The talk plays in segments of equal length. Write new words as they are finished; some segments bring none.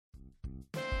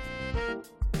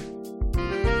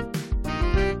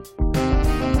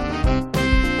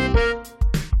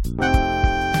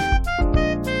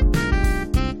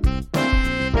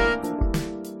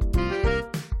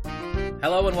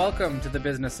Hello and welcome to the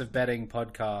Business of Betting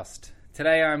podcast.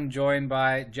 Today I'm joined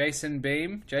by Jason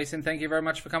Beam. Jason, thank you very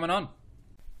much for coming on.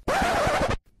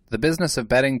 The Business of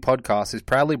Betting podcast is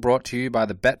proudly brought to you by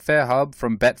the Betfair Hub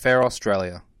from Betfair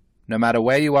Australia. No matter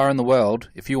where you are in the world,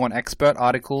 if you want expert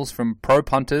articles from pro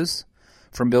punters,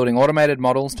 from building automated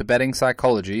models to betting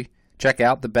psychology, check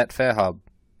out the Betfair Hub.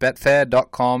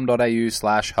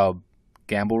 betfair.com.au/hub.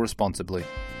 Gamble responsibly.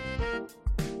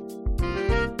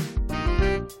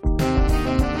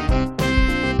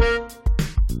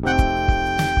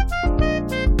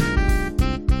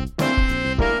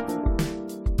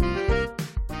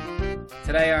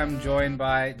 Today I'm joined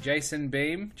by Jason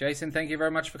Beam. Jason, thank you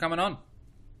very much for coming on.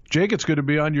 Jake, it's good to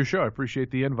be on your show. I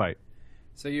appreciate the invite.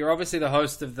 So you're obviously the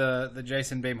host of the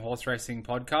Jason Beam Horse Racing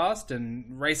podcast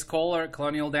and race caller at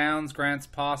Colonial Downs, Grants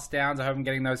Pass Downs. I hope I'm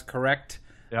getting those correct.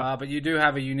 Yep. But you do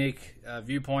have a unique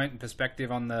viewpoint and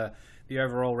perspective on the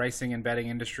overall racing and betting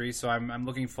industry. So I'm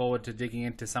looking forward to digging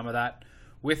into some of that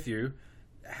with you.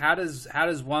 How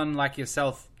does one like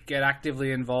yourself get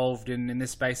actively involved in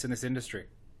this space, in this industry?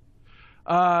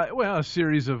 Well, a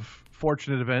series of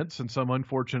fortunate events and some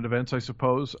unfortunate events, I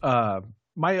suppose.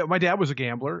 My dad was a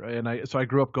gambler, and so I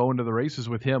grew up going to the races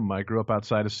with him. I grew up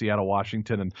outside of Seattle,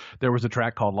 Washington, and there was a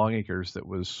track called Long Acres that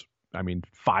was,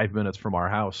 5 minutes from our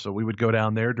house. So we would go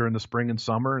down there during the spring and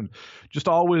summer, and just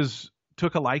always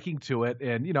took a liking to it.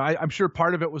 And I'm sure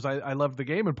part of it was I loved the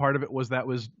game, and part of it was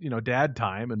dad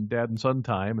time and dad and son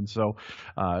time, and so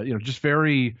just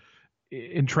very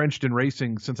entrenched in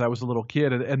racing since I was a little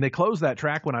kid, and they closed that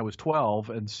track when I was 12,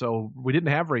 and so we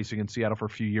didn't have racing in Seattle for a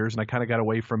few years, and I kind of got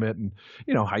away from it, and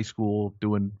high school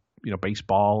doing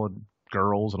baseball and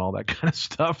girls and all that kind of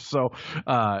stuff, so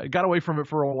got away from it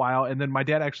for a while, and then my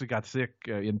dad actually got sick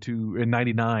in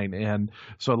 '99, and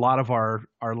so a lot of our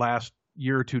last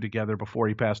year or two together before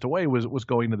he passed away was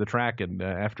going to the track, and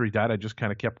after he died I just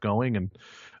kind of kept going, and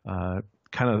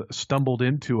kind of stumbled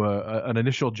into an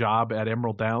initial job at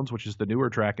Emerald Downs, which is the newer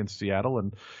track in Seattle,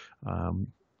 and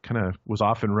kind of was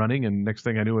off and running. And next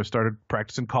thing I knew, I started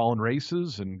practicing calling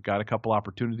races and got a couple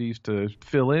opportunities to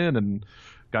fill in and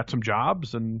got some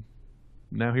jobs, and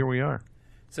now here we are.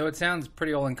 So it sounds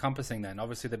pretty all-encompassing then.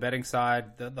 Obviously the betting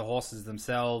side, the horses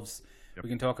themselves. Yep. We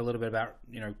can talk a little bit about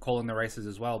calling the races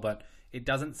as well, but it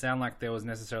doesn't sound like there was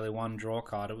necessarily one draw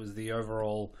card. It was the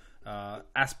overall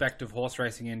aspect of horse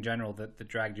racing in general that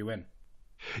dragged you in.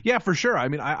 Yeah, for sure.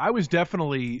 I was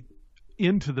definitely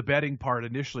into the betting part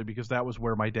initially because that was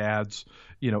where my dad's,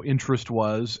 interest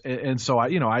was. And so I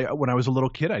when I was a little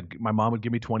kid, my mom would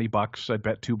give me $20. I'd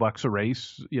bet $2 a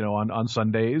race, on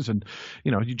Sundays. And,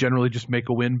 you generally just make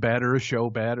a win bet or a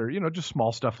show bet or, just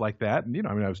small stuff like that. And,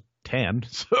 I was 10,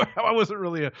 so I wasn't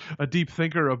really a deep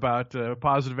thinker about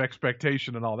positive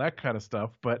expectation and all that kind of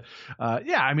stuff. But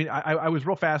I was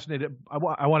real fascinated.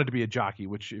 I wanted to be a jockey,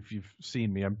 which if you've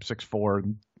seen me, I'm 6'4"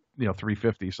 and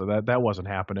 350, so that wasn't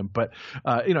happening. But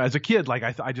as a kid,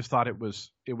 I just thought it was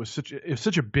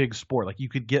such a big sport. Like you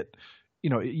could get,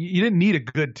 you didn't need a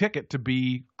good ticket to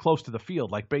be close to the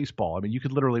field like baseball. You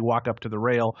could literally walk up to the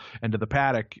rail and to the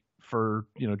paddock for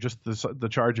just the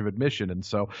charge of admission, and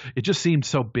so it just seemed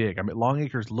so big. Long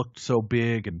Acres looked so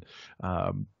big, and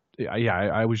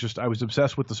I was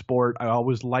obsessed with the sport. I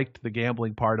always liked the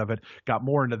gambling part of it. Got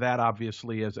more into that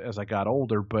obviously as I got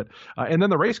older, but and then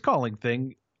the race calling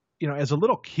thing. As a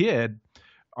little kid,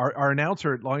 our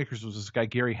announcer at Long Acres was this guy,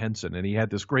 Gary Henson, and he had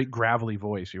this great gravelly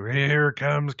voice. Here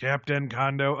comes Captain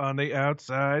Kondo on the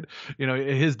outside.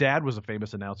 His dad was a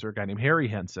famous announcer, a guy named Harry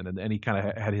Henson, and he kind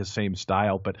of had his same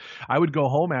style. But I would go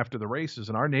home after the races,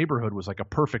 and our neighborhood was like a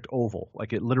perfect oval.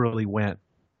 Like it literally went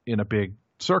in a big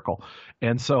circle.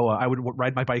 And so I would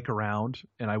ride my bike around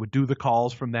and I would do the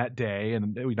calls from that day.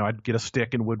 And, I'd get a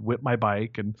stick and would whip my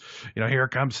bike and, here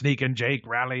comes Sneakin' Jake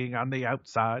rallying on the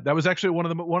outside. That was actually one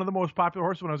of the most popular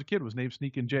horses when I was a kid was named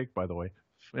Sneakin' Jake, by the way.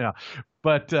 Yeah.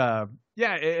 But,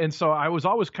 and so I was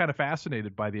always kind of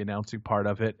fascinated by the announcing part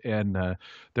of it. And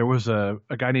there was a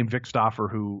guy named Vic Stoffer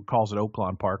who calls at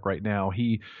Oaklawn Park right now.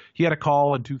 He had a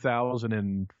call in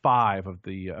 2005 of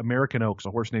the American Oaks,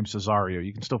 a horse named Cesario.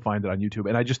 You can still find it on YouTube.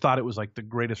 And I just thought it was like the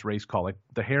greatest race call. Like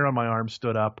the hair on my arm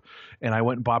stood up, and I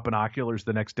went and bought binoculars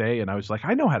the next day. And I was like,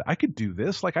 I could do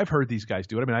this. Like I've heard these guys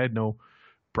do it. I had no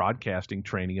broadcasting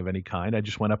training of any kind. I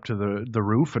just went up to the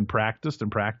roof and practiced and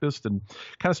kind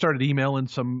of started emailing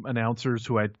some announcers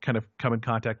who I'd kind of come in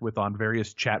contact with on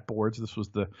various chat boards. This was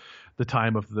the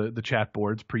time of the chat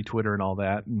boards, pre-Twitter and all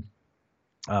that. And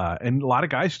And a lot of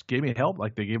guys gave me help,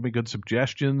 like they gave me good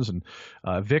suggestions. And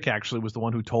Vic actually was the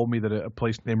one who told me that a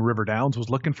place named River Downs was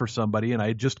looking for somebody. And I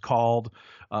had just called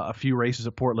a few races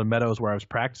at Portland Meadows where I was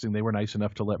practicing. They were nice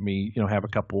enough to let me, have a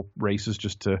couple races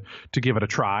just to give it a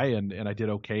try. And I did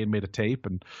okay and made a tape.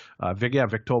 And Vic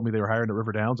told me they were hiring at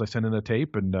River Downs. I sent in a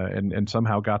tape and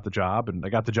somehow got the job. And I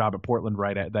got the job at Portland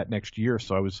right at that next year.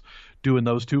 So I was doing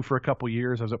those two for a couple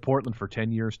years. I was at Portland for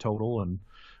 10 years total. And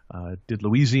did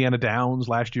Louisiana Downs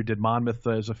last year, did Monmouth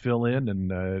as a fill-in,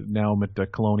 and now I'm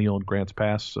at Colonial and Grants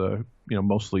Pass,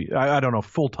 mostly. I don't know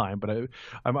full-time, but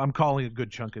I'm calling a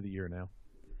good chunk of the year now.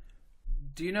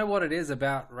 Do you know what it is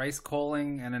about race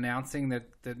calling and announcing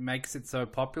that makes it so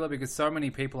popular? Because so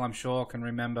many people, I'm sure, can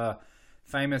remember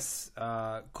famous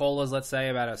callers, let's say,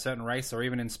 about a certain race, or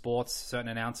even in sports, certain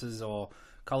announcers or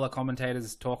color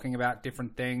commentators talking about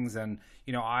different things. And,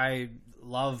 I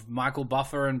love Michael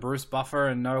Buffer and Bruce Buffer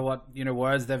and know what,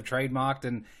 words they've trademarked.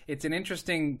 And it's an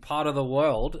interesting part of the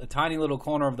world, a tiny little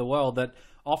corner of the world that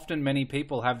often many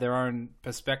people have their own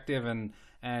perspective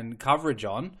and coverage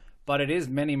on, but it is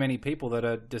many, many people that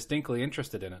are distinctly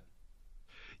interested in it.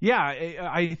 Yeah,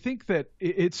 I think that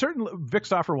it certainly. Vic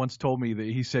Stauffer once told me that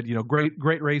he said,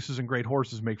 great races and great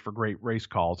horses make for great race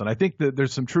calls, and I think that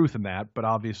there's some truth in that. But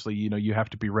obviously, you have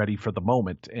to be ready for the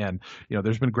moment, and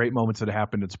there's been great moments that have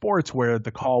happened in sports where the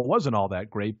call wasn't all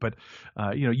that great, but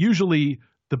usually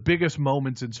the biggest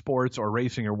moments in sports or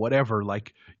racing or whatever,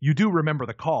 like you do remember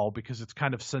the call because it's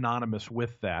kind of synonymous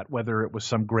with that, whether it was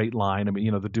some great line. I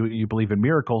mean, the "Do You Believe in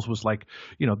Miracles" was like,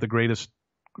 the greatest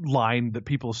line that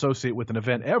people associate with an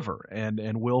event ever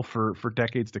and will for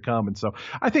decades to come. And so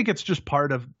I think it's just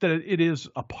part of that. It is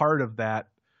a part of that,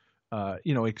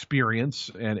 experience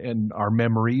and our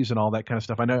memories and all that kind of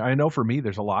stuff. I know for me,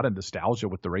 there's a lot of nostalgia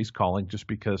with the race calling just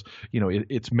because,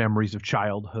 it's memories of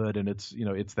childhood and it's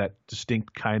that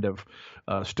distinct kind of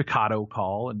staccato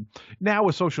call. And now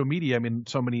with social media, I mean,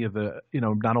 so many of the,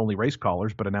 not only race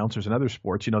callers, but announcers in other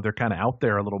sports, they're kind of out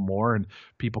there a little more and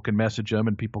people can message them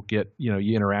and people get, you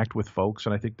interact with folks.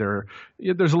 And I think there's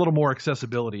a little more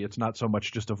accessibility. It's not so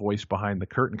much just a voice behind the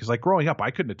curtain. Cause like growing up,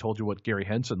 I couldn't have told you what Gary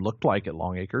Henson looked like at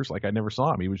Long Acres. Like I never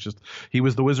saw him. He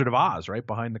was the Wizard of Oz right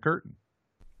behind the curtain.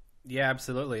 Yeah,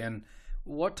 absolutely. And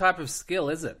what type of skill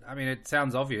is it? I mean, it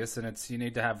sounds obvious and you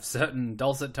need to have certain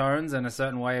dulcet tones and a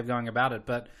certain way of going about it,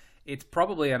 but it's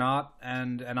probably an art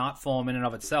and an art form in and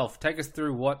of itself. Take us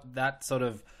through what that sort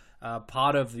of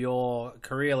part of your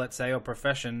career, let's say, or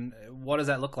profession, what does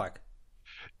that look like?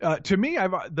 To me,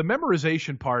 the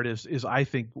memorization part is I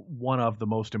think one of the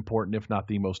most important, if not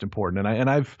the most important. And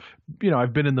I've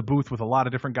been in the booth with a lot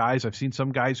of different guys. I've seen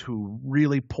some guys who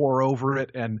really pour over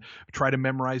it and try to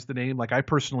memorize the name. Like I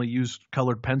personally use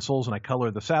colored pencils and I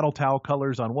color the saddle towel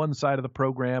colors on one side of the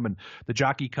program and the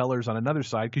jockey colors on another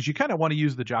side, because you kind of want to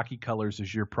use the jockey colors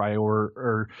as your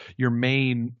or your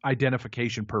main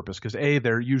identification purpose. Because A,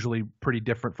 they're usually pretty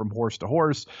different from horse to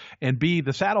horse, and B,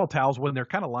 the saddle towels, when they're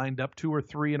kind of lined up 2 or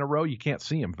 3 in a row, you can't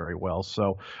see them very well.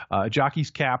 So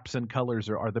jockeys' caps and colors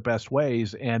are the best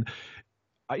ways. And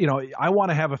I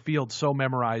want to have a field so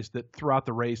memorized that throughout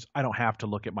the race, I don't have to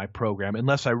look at my program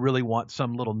unless I really want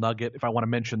some little nugget. If I want to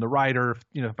mention the rider,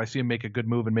 if I see him make a good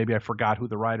move and maybe I forgot who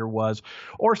the rider was,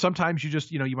 or sometimes you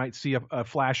just, you might see a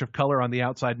flash of color on the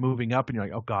outside moving up and you're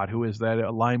like, oh God, who is that?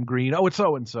 A lime green. Oh, it's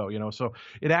so-and-so, so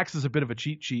it acts as a bit of a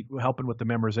cheat sheet helping with the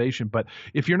memorization. But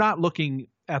if you're not looking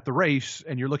at the race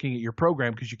and you're looking at your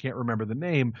program because you can't remember the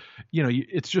name,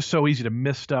 it's just so easy to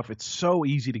miss stuff. It's so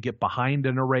easy to get behind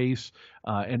in a race,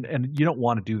 and you don't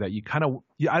want to do that. You kind of,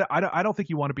 I don't think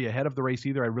you want to be ahead of the race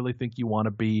either. I really think you want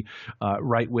to be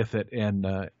right with it, and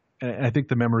I think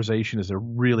the memorization is a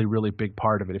really, really big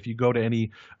part of it. If you go to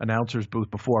any announcer's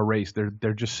booth before a race,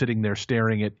 they're just sitting there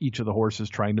staring at each of the horses,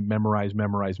 trying to memorize,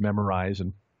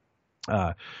 and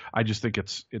I just think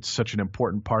it's such an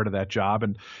important part of that job.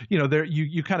 And there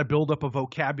you kind of build up a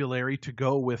vocabulary to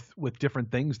go with different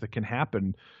things that can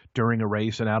happen during a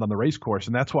race and out on the race course.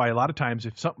 And that's why a lot of times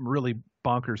if something really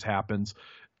bonkers happens,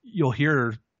 you'll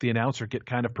hear the announcer get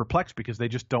kind of perplexed because they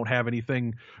just don't have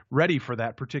anything ready for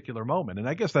that particular moment. And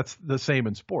I guess that's the same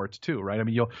in sports too, right? I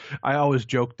mean, I always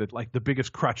joke that like the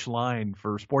biggest crutch line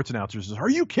for sports announcers is, "Are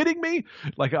you kidding me?"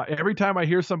 Like every time I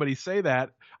hear somebody say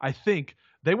that, I think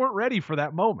they weren't ready for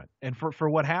that moment and for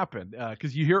what happened,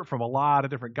 because you hear it from a lot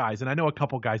of different guys. And I know a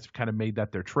couple guys have kind of made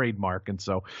that their trademark. And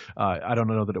so I don't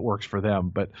know that it works for them.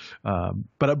 But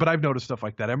I've noticed stuff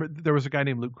like that. I remember there was a guy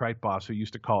named Luke Kreitbos who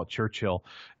used to call it Churchill,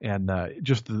 and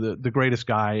just the greatest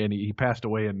guy. And he passed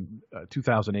away in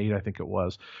 2008, I think it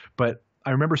was. But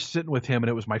I remember sitting with him,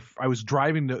 and I was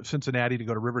driving to Cincinnati to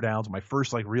go to River Downs, my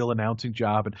first like real announcing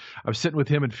job, and I was sitting with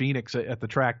him in Phoenix at the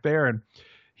track there, and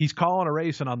he's calling a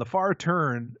race, and on the far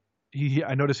turn,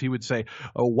 I noticed he would say,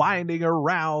 winding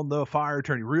around the far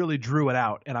turn. He really drew it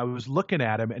out. And I was looking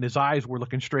at him, and his eyes were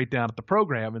looking straight down at the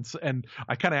program. And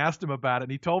I kind of asked him about it,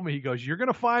 and he told me, he goes, you're going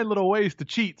to find little ways to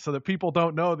cheat so that people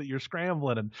don't know that you're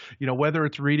scrambling. And, whether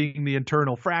it's reading the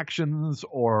internal fractions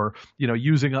or,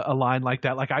 using a line like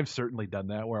that, like I've certainly done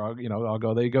that where I'll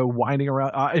go, they go winding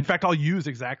around. In fact, I'll use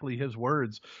exactly his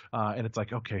words. And it's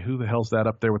like, okay, who the hell's that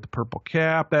up there with the purple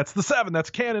cap? That's the 7. That's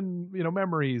Canon,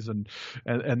 memories. And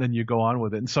then you go on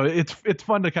with it. And so it's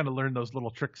fun to kind of learn those little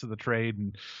tricks of the trade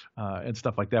and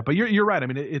stuff like that. But you're right. I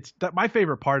mean, it's that my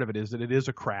favorite part of it is that it is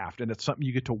a craft, and it's something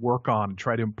you get to work on and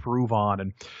try to improve on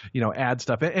and, add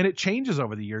stuff. And it changes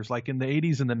over the years. Like in the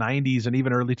 80s and the 90s and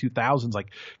even early 2000s,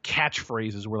 like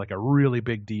catchphrases were like a really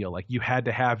big deal. Like you had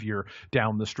to have your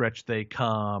down the stretch they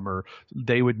come, or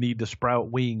they would need to sprout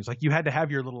wings. Like you had to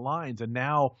have your little lines. And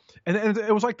now, and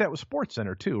it was like that with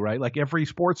SportsCenter too, right? Like every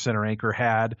SportsCenter anchor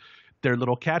had their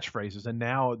little catchphrases, and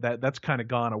now that's kind of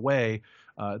gone away.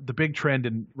 The big trend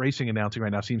in racing announcing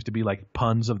right now seems to be like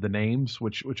puns of the names,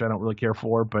 which I don't really care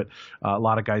for, but a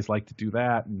lot of guys like to do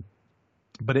that.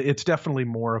 But it's definitely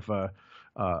more of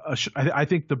I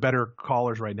think the better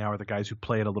callers right now are the guys who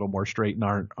play it a little more straight and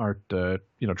aren't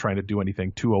trying to do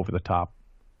anything too over the top.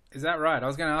 Is that right? I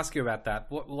was going to ask you about that.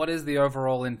 What is the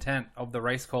overall intent of the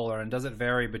race caller, and does it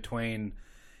vary between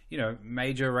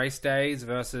major race days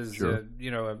versus, Sure.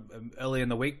 Early in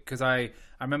the week? Because I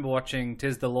remember watching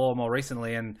 'Tis the Law more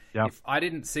recently, and if I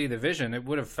didn't see the vision, it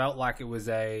would have felt like it was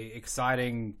a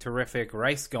exciting, terrific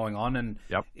race going on. And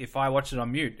if I watched it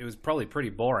on mute, it was probably pretty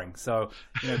boring. So,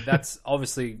 that's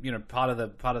obviously, part of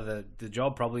the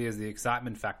job probably is the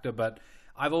excitement factor. But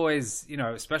I've always,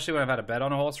 especially when I've had a bet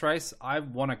on a horse race, I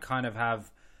want to kind of have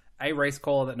a race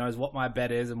caller that knows what my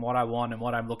bet is and what I want and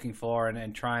what I'm looking for,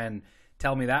 and try and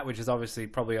tell me that, which is obviously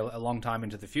probably a long time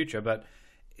into the future. But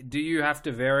do you have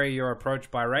to vary your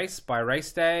approach by race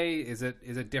day? Is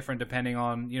it different depending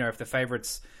on, if the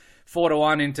favorite's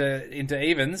 4-1 into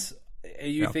evens? Are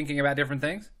you thinking about different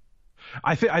things?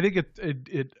 I think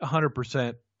it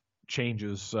 100%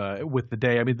 changes with the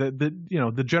day. I mean,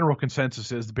 the general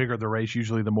consensus is the bigger the race,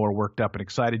 usually the more worked up and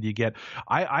excited you get.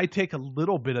 I take a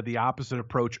little bit of the opposite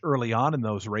approach early on in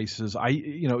those races.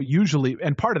 Usually,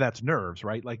 and part of that's nerves,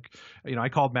 right? Like, I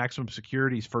called Maximum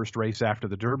Security's first race after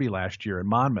the Derby last year in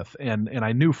Monmouth, and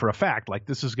I knew for a fact, like,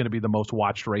 this is going to be the most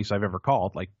watched race I've ever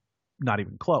called, like, not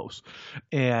even close.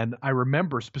 And I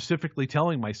remember specifically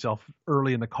telling myself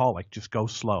early in the call, like, just go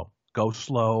slow.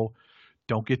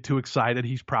 Don't get too excited.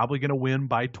 He's probably going to win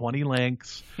by 20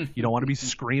 lengths. You don't want to be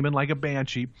screaming like a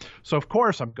banshee. So, of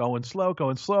course, I'm going slow.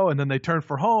 And then they turn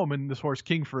for home, and this horse,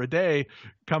 King for a Day,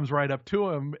 comes right up to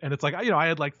him. And it's like, I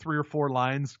had like 3 or 4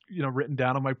 lines, written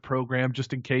down on my program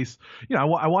just in case. I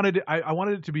wanted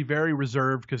it to be very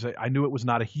reserved because I knew it was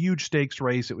not a huge stakes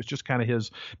race. It was just kind of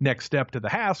his next step to the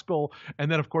Haskell. And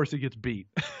then, of course, he gets beat.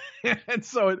 And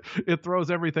so it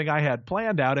throws everything I had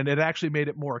planned out, and it actually made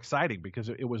it more exciting because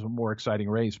it was a more exciting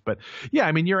race. But yeah,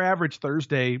 I mean, your average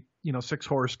Thursday,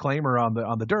 6-horse claimer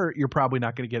on the dirt, you're probably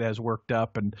not going to get as worked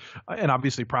up and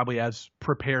obviously probably as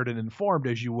prepared and informed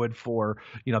as you would for,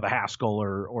 the Haskell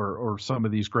or some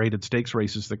of these graded stakes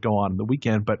races that go on the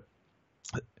weekend. But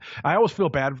I always feel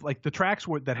bad, like the tracks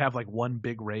that have like one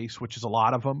big race, which is a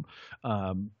lot of them.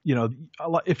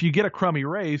 If you get a crummy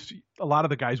race, a lot of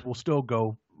the guys will still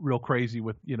go real crazy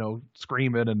with,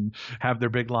 screaming and have their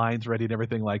big lines ready and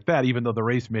everything like that, even though the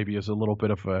race maybe is a little bit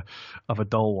of a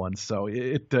dull one. So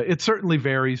it certainly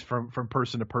varies from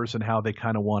person to person how they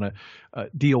kind of want to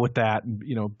deal with that and,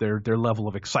 their level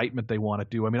of excitement they want to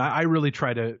do. I mean, I really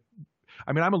try to.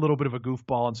 I mean, I'm a little bit of a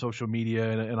goofball on social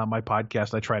media and on my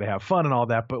podcast, I try to have fun and all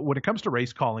that. But when it comes to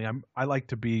race calling, I like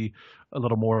to be a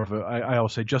little more of I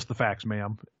always say just the facts,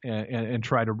 ma'am, and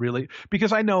try to really,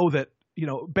 because I know that,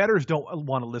 bettors don't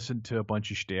want to listen to a bunch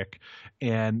of shtick,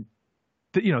 and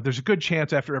there's a good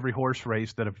chance after every horse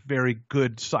race that a very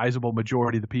good sizable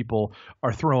majority of the people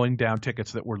are throwing down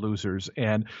tickets that were losers.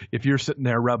 And if you're sitting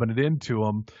there rubbing it into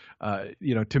them,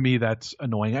 to me, that's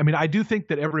annoying. I mean, I do think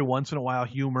that every once in a while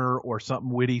humor or something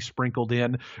witty sprinkled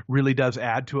in really does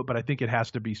add to it, but I think it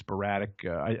has to be sporadic.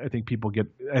 I think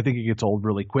it gets old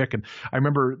really quick. And I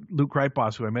remember Luke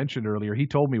Kreitbos, who I mentioned earlier, he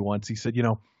told me once, he said,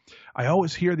 I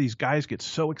always hear these guys get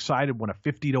so excited when a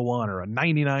 50-1 or a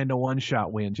 99-1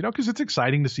 shot wins, because it's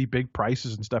exciting to see big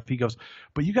prices and stuff. He goes,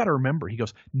 but you got to remember, he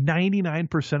goes,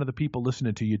 99% of the people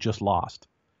listening to you just lost.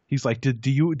 He's like, do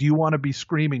you want to be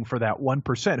screaming for that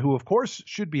 1% who of course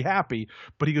should be happy,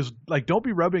 but he goes like, don't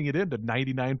be rubbing it into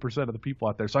 99% of the people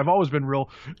out there. So I've always been real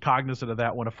cognizant of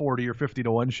that when a 40 or 50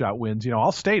 to 1 shot wins.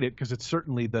 I'll state it because it's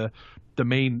certainly the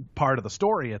main part of the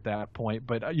story at that point,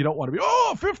 but you don't want to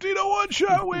be 50 to 1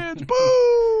 shot wins,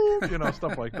 boom,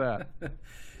 stuff like that.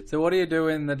 So what do you do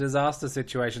in the disaster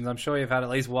situations? I'm sure you've had at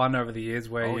least one over the years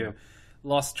where you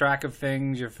lost track of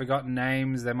things, you've forgotten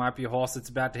names, there might be a horse that's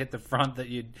about to hit the front that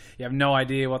you have no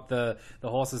idea what the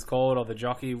horse is called or the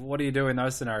jockey. What do you do in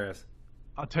those scenarios?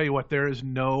 I'll tell you what, there is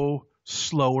no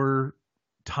slower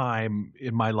time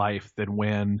in my life than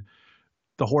when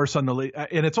the horse on the lead,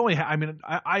 and it's only,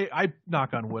 I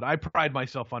knock on wood, I pride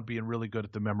myself on being really good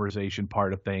at the memorization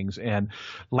part of things. And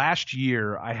last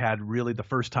year I had really the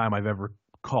first time I've ever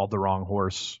called the wrong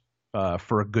horse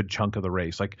for a good chunk of the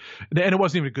race. And it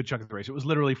wasn't even a good chunk of the race. It was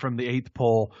literally from the 8th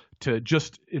pole to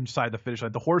just inside the finish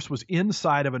line. The horse was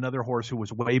inside of another horse who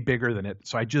was way bigger than it.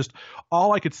 So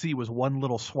all I could see was one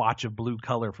little swatch of blue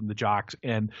color from the jocks.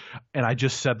 And I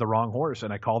just said the wrong horse,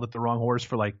 and I called it the wrong horse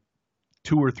for like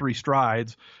 2 or 3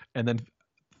 strides. And then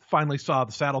finally saw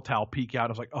the saddle towel peek out.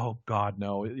 I was like, oh God,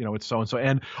 no, it's so-and-so.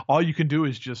 And all you can do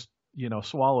is just,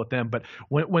 swallow it then. But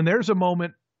when there's a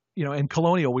moment, in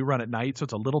Colonial, we run at night, so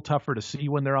it's a little tougher to see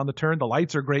when they're on the turn. The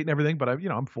lights are great and everything, but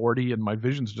I'm 40 and my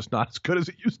vision's just not as good as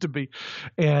it used to be.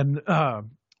 And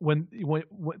when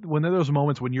there are those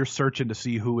moments when you're searching to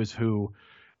see who is who,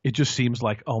 it just seems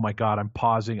like, oh my God, I'm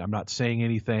pausing, I'm not saying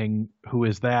anything. Who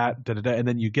is that? Da, da, da. And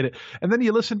then you get it, and then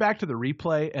you listen back to the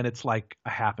replay, and it's like a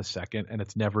half a second, and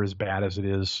it's never as bad as it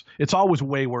is. It's always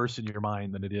way worse in your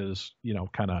mind than it is,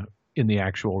 kind of in the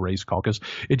actual race call, because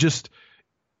it just.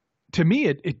 To me,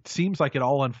 it seems like it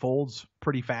all unfolds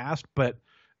pretty fast, but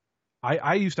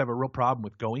I used to have a real problem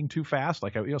with going too fast.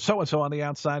 Like, so-and-so on the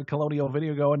outside, Colonial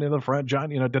Video going in the front,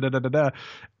 John, da-da-da-da-da.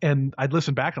 And I'd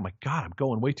listen back, and I'm like, God, I'm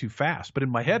going way too fast. But in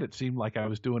my head, it seemed like I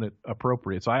was doing it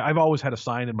appropriate. So I've always had a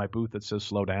sign in my booth that says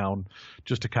slow down,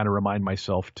 just to kind of remind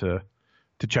myself to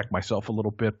check myself a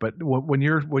little bit. But when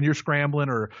you're scrambling,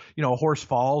 or, a horse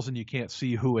falls and you can't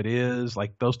see who it is,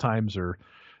 like those times are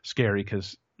scary,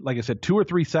 because like I said, 2 or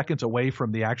 3 seconds away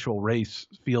from the actual race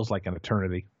feels like an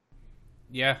eternity.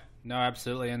 Yeah, no,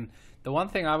 absolutely. And the one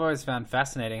thing I've always found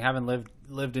fascinating, having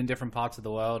lived in different parts of the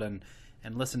world and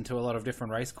listened to a lot of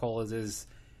different race callers, is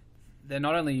they're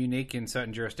not only unique in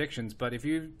certain jurisdictions, but if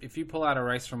you pull out a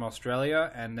race from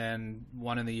Australia and then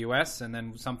one in the US and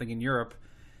then something in Europe,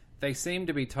 they seem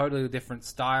to be totally different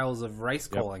styles of race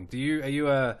calling. Yep. Are you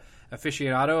a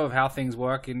aficionado of how things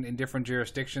work in different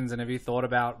jurisdictions, and have you thought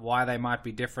about why they might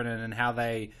be different and how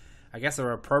they, I guess,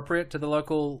 are appropriate to the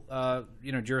local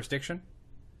jurisdiction?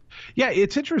 Yeah,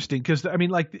 it's interesting because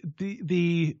like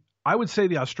I would say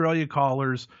the Australia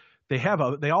callers, they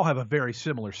all have a very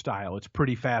similar style. It's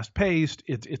pretty fast paced.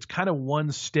 It's kind of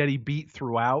one steady beat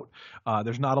throughout.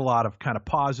 There's not a lot of kind of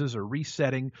pauses or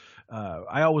resetting.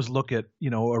 I always look at,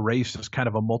 a race as kind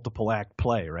of a multiple act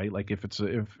play, right? Like if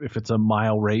it's a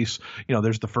mile race,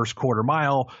 there's the first quarter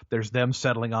mile, there's them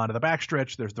settling onto the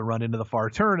backstretch, there's the run into the far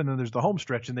turn, and then there's the home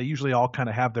stretch, and they usually all kind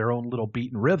of have their own little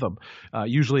beat and rhythm.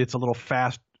 Usually it's a little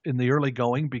fast in the early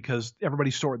going because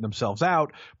everybody's sorting themselves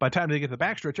out. By the time they get to the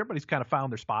backstretch, everybody's kind of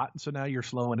found their spot, and so now you're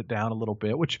slowing it down a little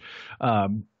bit, which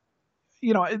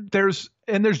there's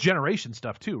generation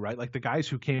stuff too, right? Like the guys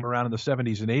who came around in the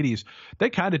 70s and 80s, they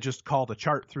kind of just called a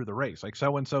chart through the race. Like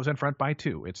so-and-so's in front by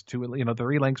 2. It's 2,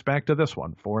 3 lengths back to this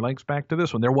one, 4 lengths back to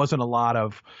this one. There wasn't a lot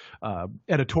of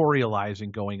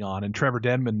editorializing going on. And Trevor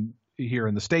Denman here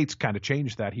in the States kind of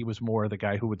changed that. He was more the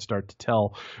guy who would start to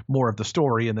tell more of the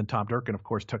story. And then Tom Durkin, of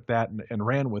course, took that and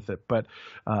ran with it. But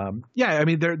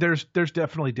there's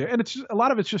definitely, and it's just, a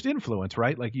lot of it's just influence,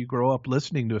 right? Like you grow up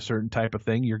listening to a certain type of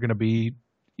thing. You're going to be,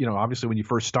 obviously when you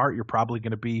first start, you're probably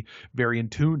going to be very in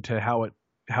tune to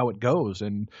how it goes.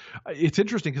 And it's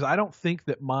interesting because I don't think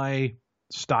that my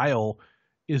style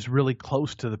is really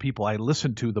close to the people I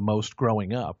listened to the most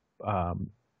growing up.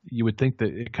 You would think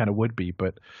that it kind of would be,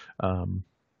 but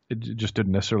it just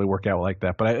didn't necessarily work out like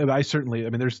that. But I certainly,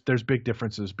 there's big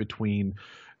differences between,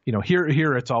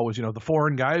 here it's always, the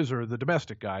foreign guys or the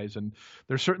domestic guys, and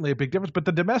there's certainly a big difference. But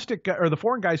the domestic or the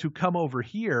foreign guys who come over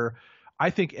here, I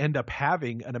think end up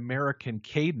having an American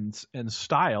cadence and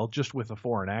style just with a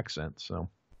foreign accent.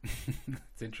 So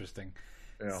it's interesting.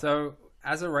 Yeah. So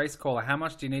as a race caller, how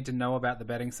much do you need to know about the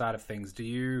betting side of things? Do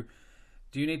you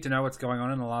need to know what's going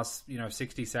on in the last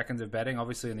 60 seconds of betting?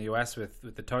 Obviously in the US with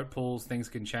the tote pools, things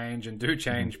can change and do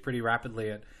change pretty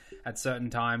rapidly at certain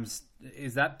times.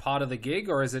 Is that part of the gig,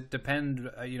 or does it depend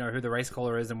who the race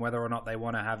caller is and whether or not they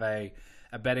want to have a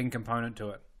betting component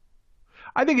to it?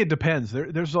 I think it depends.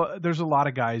 There's a lot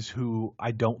of guys who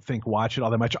I don't think watch it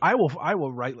all that much. I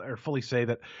will right or fully say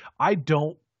that I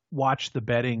don't watch the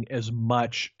betting as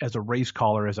much as a race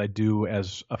caller as I do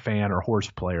as a fan or horse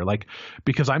player. Like,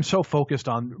 because I'm so focused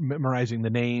on memorizing the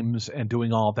names and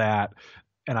doing all that.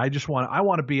 And I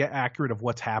want to be accurate of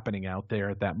what's happening out there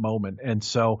at that moment. And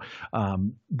so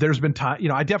there's been time,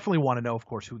 I definitely want to know, of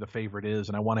course, who the favorite is,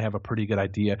 and I want to have a pretty good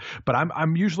idea. But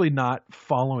I'm usually not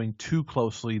following too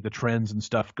closely the trends and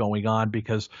stuff going on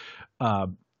because,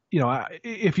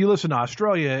 if you listen to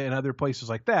Australia and other places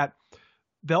like that,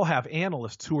 they'll have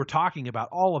analysts who are talking about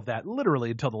all of that literally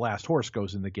until the last horse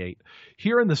goes in the gate.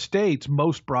 Here in the States,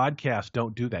 most broadcasts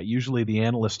don't do that. Usually the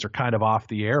analysts are kind of off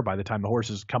the air by the time the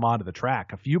horses come onto the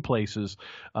track. A few places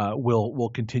will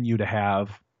continue to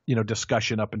have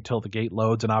discussion up until the gate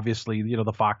loads, and obviously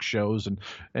the Fox shows and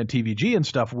TVG and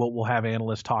stuff will have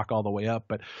analysts talk all the way up.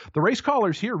 But the race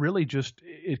callers here really just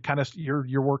it kind of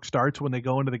your work starts when they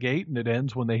go into the gate and it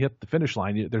ends when they hit the finish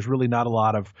line. There's really not a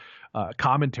lot of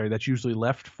commentary that's usually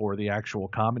left for the actual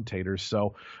commentators.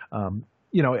 So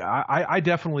I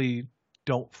definitely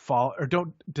don't fall or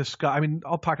don't discuss. I mean,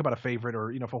 I'll talk about a favorite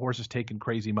or, if a horse is taking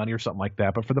crazy money or something like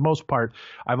that. But for the most part,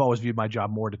 I've always viewed my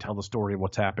job more to tell the story of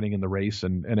what's happening in the race,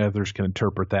 and others can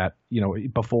interpret that,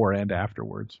 before and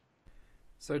afterwards.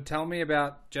 So tell me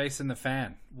about Jason the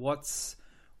fan. What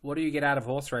do you get out of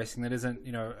horse racing that isn't,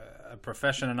 a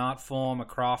profession, an art form, a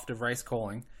craft of race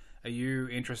calling? Are you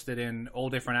interested in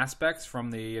all different aspects, from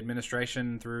the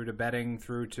administration through to betting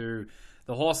through to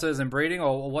the horses and breeding,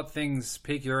 or what things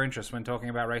pique your interest when talking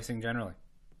about racing generally?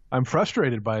 I'm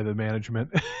frustrated by the management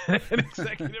and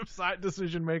executive side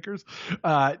decision makers.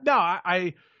 For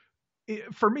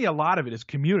me, a lot of it is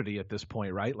community at this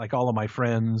point, right? Like, all of my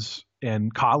friends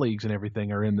and colleagues and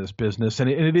everything are in this business, and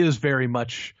it is very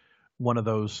much one of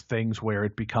those things where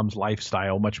it becomes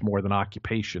lifestyle much more than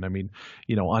occupation. I mean,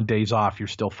 on days off, you're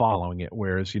still following it.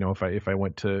 Whereas, if I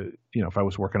went to, if I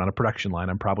was working on a production line,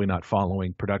 I'm probably not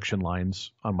following production lines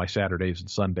on my Saturdays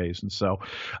and Sundays. And so,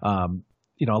 a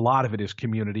lot of it is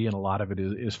community and a lot of it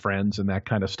is friends and that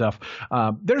kind of stuff.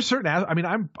 There's certain,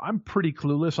 I'm pretty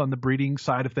clueless on the breeding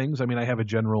side of things. I mean, I have a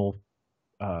general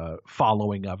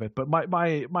following of it, but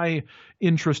my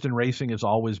interest in racing has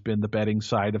always been the betting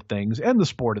side of things and the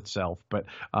sport itself. But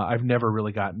I've never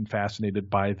really gotten fascinated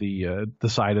by the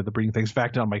side of the breeding things. In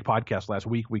fact, on my podcast last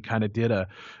week, we kind of did a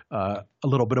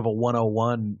little bit of a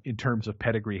 101 in terms of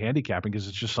pedigree handicapping, because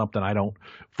it's just something I don't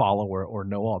follow or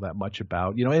know all that much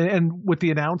about. And with the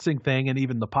announcing thing and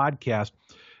even the podcast,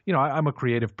 I'm a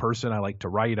creative person. I like to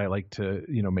write. I like to,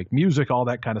 make music, all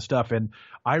that kind of stuff. And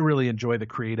I really enjoy the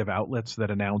creative outlets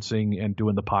that announcing and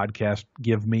doing the podcast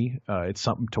give me. It's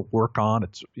something to work on.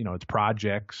 It's, it's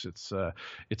projects. It's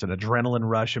an adrenaline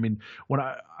rush. I mean, when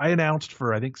I announced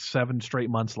for, I think, 7 straight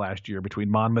months last year between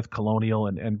Monmouth, Colonial,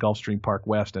 and Gulfstream Park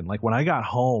West. And like, when I got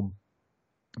home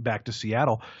back to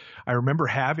Seattle, I remember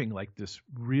having like this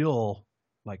real,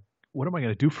 like, what am I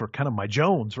going to do for kind of my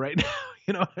Jones right now?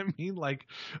 You know what I mean? Like,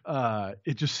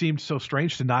 it just seemed so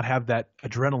strange to not have that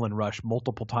adrenaline rush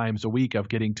multiple times a week of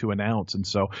getting to announce. And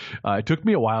so it took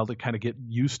me a while to kind of get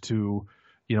used to,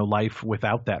 life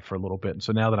without that for a little bit. And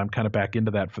so now that I'm kind of back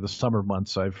into that for the summer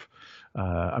months, I'm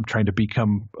trying to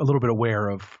become a little bit aware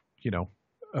of,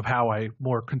 of how I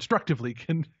more constructively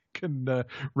can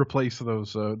replace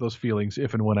those feelings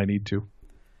if and when I need to.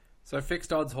 So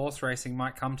fixed odds horse racing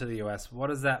might come to the US. What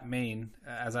does that mean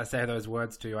as I say those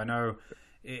words to you? I know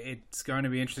it's going to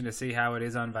be interesting to see how it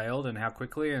is unveiled and how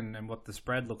quickly and what the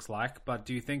spread looks like. But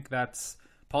do you think that's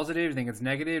positive? Do you think it's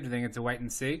negative? Do you think it's a wait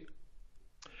and see?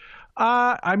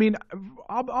 I mean,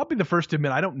 I'll be the first to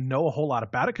admit I don't know a whole lot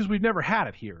about it because we've never had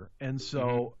it here. And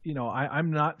so,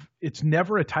 I'm not – it's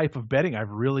never a type of betting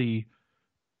I've really –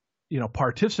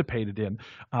 participated in.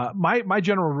 My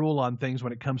general rule on things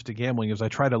when it comes to gambling is I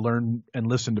try to learn and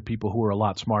listen to people who are a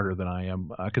lot smarter than I am,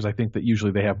 because I think that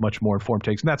usually they have much more informed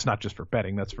takes. And that's not just for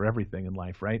betting, that's for everything in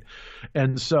life, right?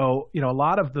 And so, a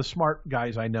lot of the smart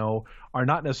guys I know are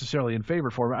not necessarily in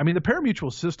favor for it. I mean, the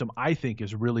parimutuel system I think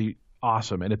is really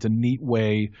awesome, and it's a neat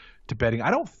way to betting.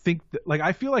 I don't think that,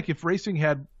 I feel like if racing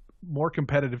had more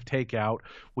competitive takeout,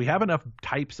 we have enough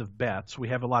types of bets. We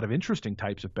have a lot of interesting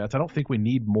types of bets. I don't think we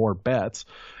need more bets.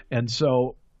 And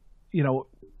so,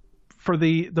 for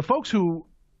the folks who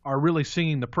are really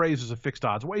singing the praises of fixed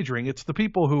odds wagering, it's the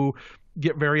people who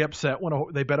get very upset when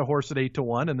they bet a horse at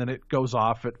 8-1 and then it goes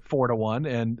off at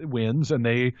 4-1 and wins, and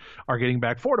they are getting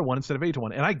back 4-1 instead of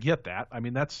 8-1. And I get that. I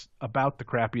mean, that's about the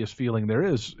crappiest feeling there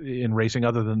is in racing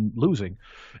other than losing.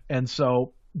 And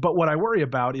so, but what I worry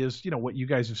about is, what you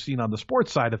guys have seen on the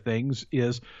sports side of things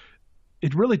is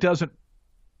it really doesn't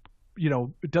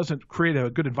it doesn't create a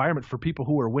good environment for people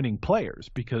who are winning players,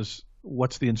 because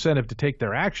what's the incentive to take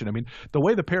their action? I mean, the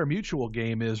way the pari-mutuel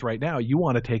game is right now, you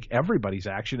want to take everybody's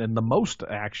action and the most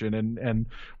action, and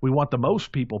we want the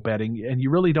most people betting, and you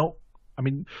really don't. I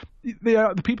mean,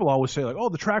 the people always say, like, oh,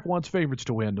 the track wants favorites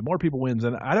to win. The more people wins.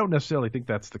 And I don't necessarily think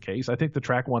that's the case. I think the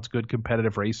track wants good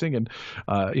competitive racing and,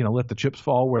 let the chips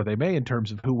fall where they may in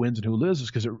terms of who wins and who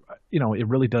loses, because, it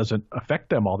really doesn't affect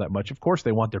them all that much. Of course,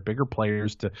 they want their bigger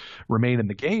players to remain in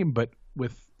the game, but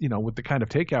with the kind of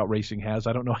takeout racing has,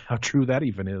 I don't know how true that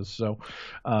even is. So,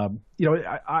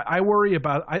 I worry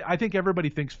about, I think everybody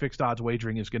thinks fixed odds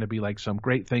wagering is going to be like some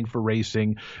great thing for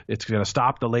racing. It's going to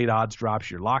stop the late odds drops.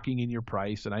 You're locking in your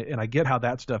price. And I get how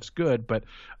that stuff's good, but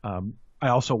I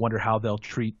also wonder how they'll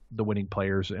treat the winning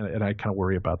players. And I kind of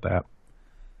worry about that.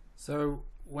 So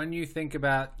when you think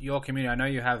about your community, I know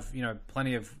you have,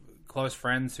 plenty of close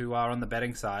friends who are on the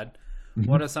betting side. Mm-hmm.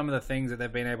 What are some of the things that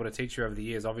they've been able to teach you over the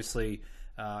years? Obviously,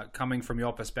 coming from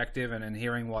your perspective and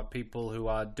hearing what people who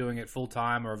are doing it full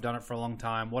time or have done it for a long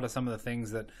time, what are some of the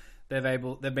things that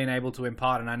they've been able to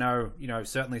impart? And I know,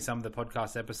 certainly some of the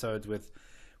podcast episodes with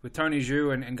Tony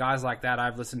Zhu and guys like that,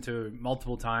 I've listened to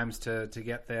multiple times to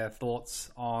get their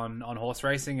thoughts on horse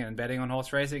racing and betting on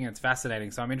horse racing. And it's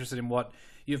fascinating. So I'm interested in what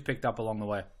you've picked up along the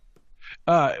way.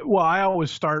 Well, I always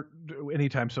start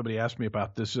anytime somebody asks me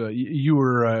about this. You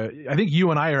were, I think you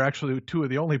and I are actually two of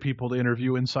the only people to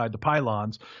interview inside the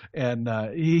pylons, and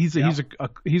he's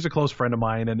a close friend of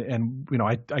mine, and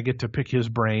I get to pick his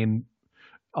brain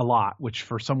a lot, which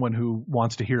for someone who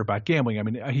wants to hear about gambling, I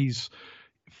mean, he's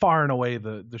far and away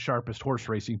the sharpest horse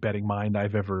racing betting mind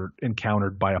I've ever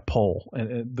encountered by a pole,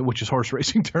 which is horse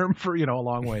racing term for a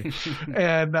long way,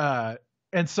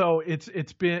 and so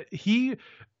it's been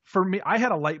for me, I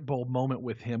had a light bulb moment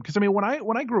with him, because I mean, when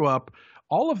I grew up,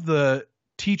 all of the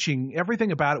teaching,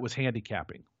 everything about it was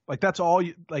handicapping. Like that's all.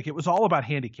 It was all about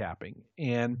handicapping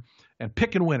and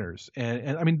picking winners.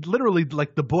 And I mean, literally,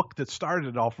 like the book that started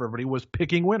it all for everybody was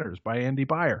Picking Winners by Andy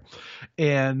Beyer.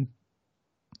 And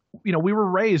we were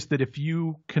raised that if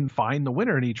you can find the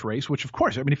winner in each race, which of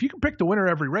course, I mean, if you can pick the winner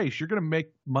every race, you're going to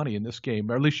make money in this game,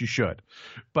 or at least you should.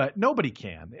 But nobody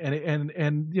can.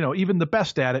 And even the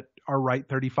best at it are right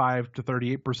 35 to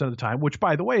 38% of the time, which,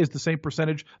 by the way, is the same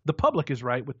percentage the public is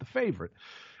right with the favorite.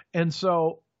 And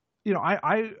so,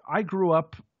 I grew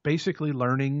up basically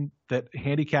learning that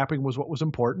handicapping was what was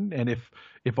important. And if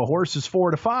a horse is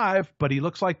 4 to 5, but he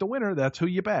looks like the winner, that's who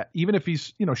you bet. Even if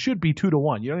he's, should be 2 to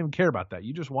 1, you don't even care about that.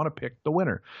 You just want to pick the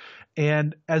winner.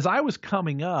 And as I was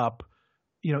coming up,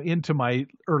 into my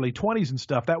early 20s and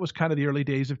stuff, that was kind of the early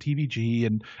days of TVG.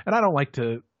 And I don't like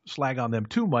to slag on them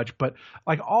too much, but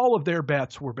like all of their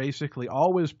bets were basically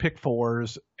always pick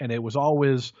fours, and it was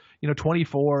always,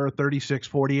 $24,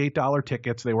 $36, $48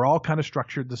 tickets. They were all kind of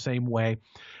structured the same way.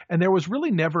 And there was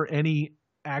really never any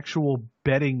actual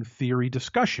betting theory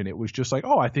discussion. It was just like,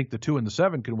 oh, I think the 2 and the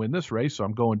 7 can win this race, so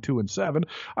I'm going 2 and 7.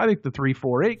 I think the 3,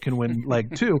 4, 8 can win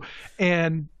leg 2.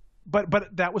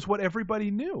 But that was what everybody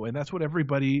knew, and that's what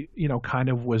everybody, kind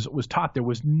of was taught.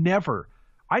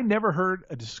 I never heard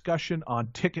a discussion on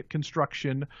ticket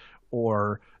construction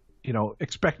or,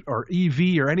 or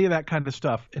EV or any of that kind of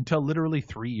stuff until literally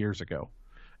 3 years ago.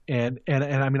 And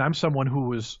I mean, I'm someone who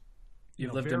was,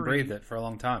 You've lived and breathed it for a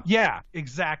long time. Yeah,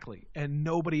 exactly. And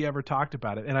nobody ever talked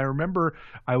about it. And I remember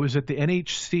I was at the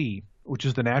NHC, which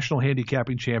is the National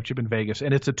Handicapping Championship in Vegas,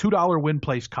 and it's a $2 win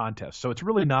place contest. So it's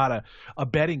really not a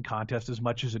betting contest as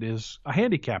much as it is a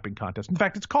handicapping contest. In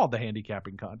fact, it's called the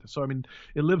handicapping contest. So, I mean,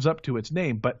 it lives up to its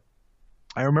name. But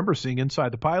I remember seeing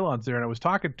inside the pylons there, and I was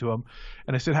talking to him,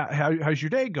 and I said, how's your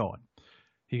day going?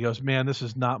 He goes, man, this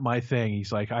is not my thing.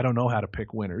 He's like, I don't know how to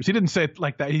pick winners. He didn't say it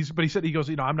like that. But he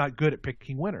said, I'm not good at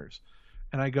picking winners.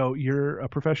 And I go, you're a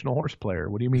professional horse player.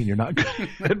 What do you mean you're not good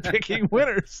at picking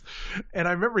winners? And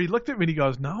I remember he looked at me and he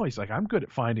goes, no, he's like, I'm good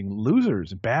at finding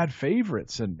losers and bad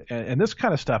favorites and this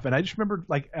kind of stuff. And I just remember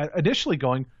like initially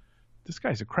going, this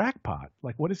guy's a crackpot.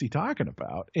 Like, what is he talking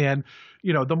about? And,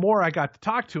 the more I got to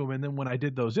talk to him, and then when I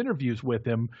did those interviews with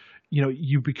him,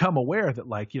 you become aware that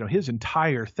like, his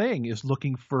entire thing is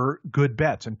looking for good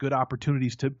bets and good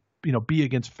opportunities to, be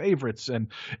against favorites and,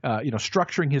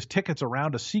 structuring his tickets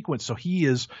around a sequence. So he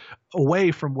is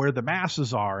away from where the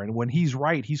masses are. And when he's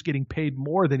right, he's getting paid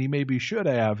more than he maybe should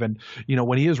have. And,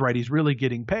 when he is right, he's really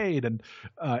getting paid and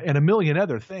a million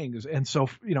other things. And so,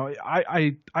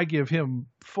 I give him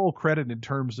full credit in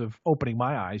terms of opening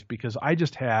my eyes, because I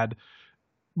just had,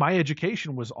 my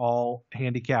education was all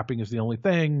handicapping is the only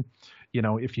thing.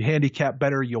 If you handicap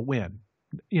better, you'll win.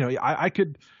 I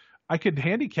could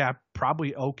handicap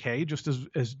probably okay, just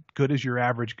as good as your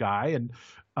average guy. And,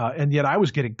 And yet I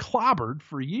was getting clobbered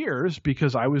for years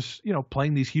because I was,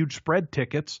 playing these huge spread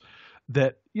tickets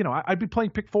that, I'd be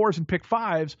playing pick fours and pick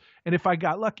fives. And if I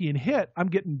got lucky and hit, I'm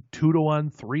getting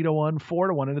 2-1, 3-1,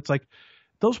 4-1. And it's like,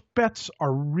 those bets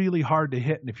are really hard to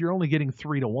hit. And if you're only getting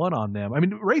 3-1 on them, I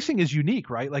mean, racing is unique,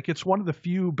 right? Like it's one of the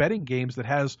few betting games that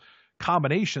has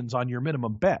combinations on your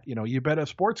minimum bet. You bet a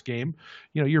sports game,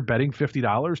 you're betting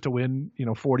 $50 to win,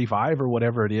 45 or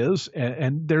whatever it is.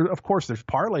 And there, of course, there's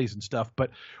parlays and stuff, but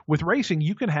with racing,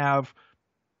 you can have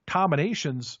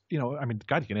combinations, I mean,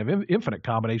 God, you can have infinite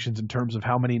combinations in terms of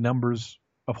how many numbers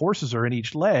of horses are in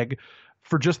each leg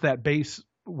for just that base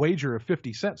wager of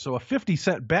 50 cents. So a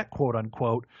 50-cent bet, quote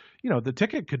unquote, the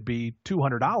ticket could be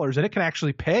 $200 and it can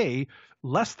actually pay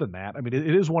less than that. I mean,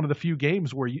 it is one of the few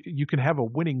games where you can have a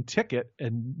winning ticket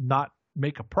and not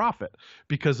make a profit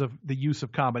because of the use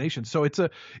of combinations. So it's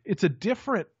a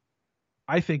different,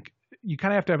 I think you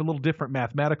kind of have to have a little different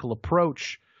mathematical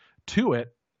approach to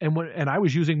it. And I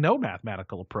was using no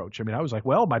mathematical approach. I mean, I was like,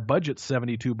 well, my budget's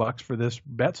 $72 for this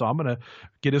bet, so I'm going to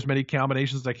get as many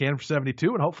combinations as I can for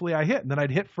 72, and hopefully I hit. And then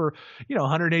I'd hit for,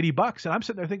 $180, and I'm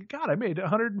sitting there thinking, God, I made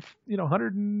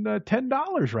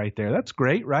 $110 right there. That's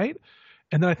great, right?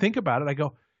 And then I think about it, I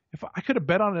go, if I could have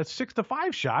bet on a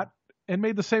 6-5 shot and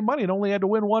made the same money and only had to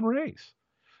win one race.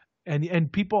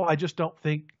 And people, I just don't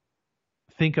think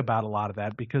about a lot of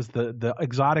that because the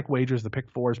exotic wagers, the pick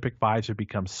fours, pick fives have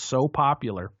become so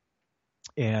popular.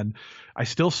 And I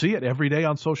still see it every day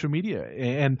on social media.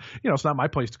 And, it's not my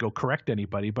place to go correct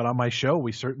anybody, but on my show,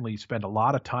 we certainly spend a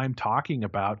lot of time talking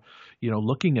about,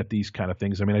 looking at these kind of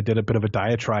things. I mean, I did a bit of a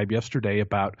diatribe yesterday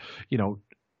about,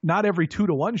 not every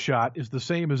 2-1 shot is the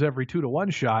same as every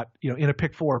 2-1 shot, in a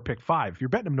pick four or pick five. If you're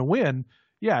betting them to win,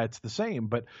 yeah, it's the same,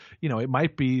 but it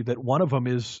might be that one of them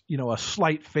is, a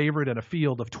slight favorite in a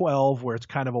field of 12 where it's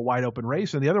kind of a wide open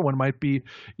race. And the other one might be,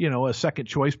 a second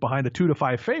choice behind a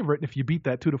 2-5 favorite. And if you beat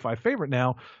that 2-5 favorite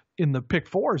now in the pick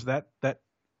fours, that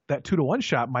 2-1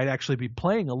 shot might actually be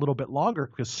playing a little bit longer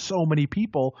because so many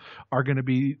people are going to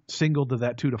be singled to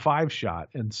that 2-5 shot.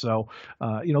 And so,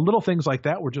 little things like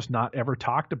that were just not ever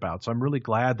talked about. So I'm really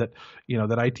glad that,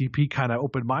 that ITP kind of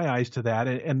opened my eyes to that.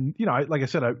 And like I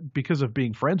said, because of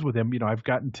being friends with him, I've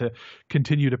gotten to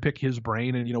continue to pick his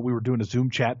brain. And, we were doing a Zoom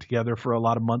chat together for a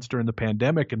lot of months during the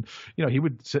pandemic. And, he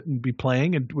would sit and be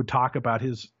playing and would talk about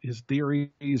his theories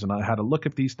and how to look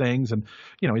at these things. And,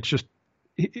 it's just,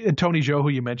 and Tony Zhou, who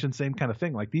you mentioned, same kind of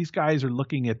thing. Like these guys are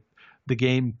looking at the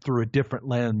game through a different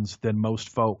lens than most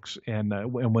folks. And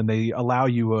when they allow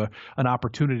you an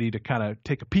opportunity to kind of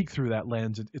take a peek through that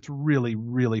lens, it's really,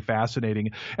 really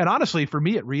fascinating. And honestly, for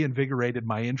me, it reinvigorated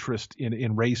my interest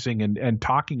in racing and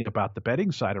talking about the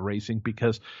betting side of racing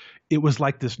because it was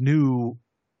like this new.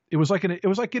 It was like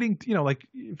getting, like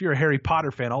if you're a Harry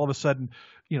Potter fan, all of a sudden,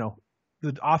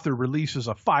 the author releases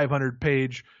a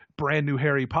 500-page brand new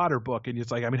Harry Potter book. And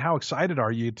it's like, I mean, how excited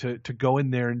are you to go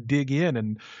in there and dig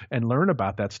in and learn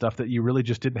about that stuff that you really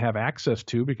just didn't have access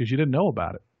to because you didn't know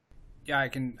about it? Yeah, I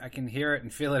can hear it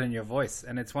and feel it in your voice.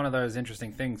 And it's one of those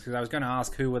interesting things because I was going to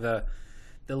ask who were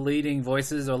the leading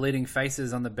voices or leading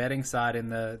faces on the betting side in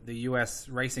the US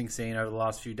racing scene over the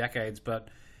last few decades. But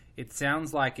it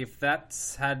sounds like if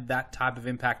that's had that type of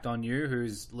impact on you,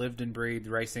 who's lived and breathed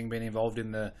racing, been involved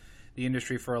in the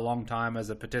industry for a long time as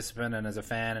a participant and as a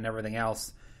fan and everything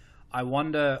else, I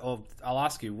wonder, or I'll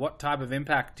ask you, what type of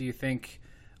impact do you think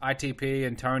ITP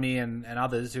and Tony and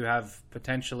others who have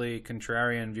potentially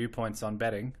contrarian viewpoints on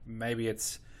betting, maybe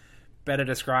it's better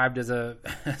described as a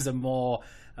more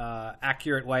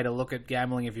accurate way to look at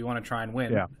gambling if you want to try and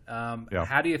win. Yeah.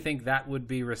 How do you think that would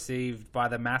be received by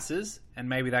the masses? And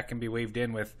maybe that can be weaved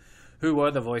in with who were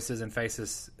the voices and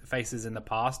faces in the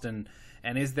past,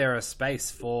 and is there a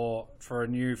space for a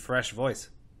new, fresh voice?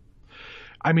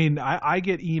 I mean, I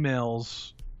get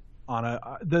emails on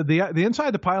the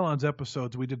Inside the Pylons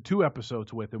episodes. We did 2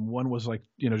 episodes with him. One was like,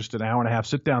 just an hour and a half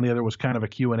sit down. The other was kind of a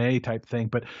Q&A type thing.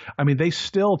 But I mean, they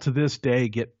still to this day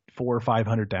get 400 or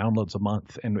 500 downloads a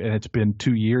month. And it's been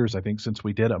 2 years, I think, since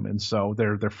we did them. And so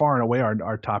they're far and away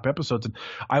our top episodes. And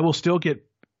I will still get,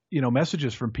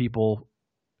 messages from people,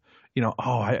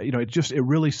 it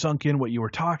really sunk in what you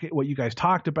guys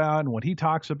talked about and what he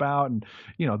talks about. And,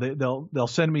 they'll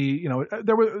send me,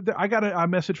 I got a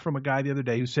message from a guy the other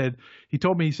day who said he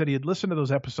had listened to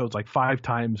those episodes like 5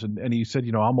 times. And he said,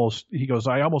 I almost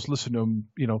listened to them,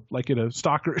 like in a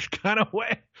stalkerish kind of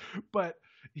way. But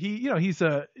he's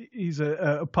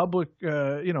a public,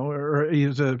 or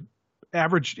he's a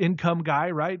average income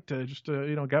guy, right?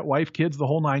 Got wife, kids, the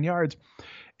whole 9 yards.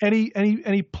 And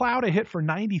he plowed a hit for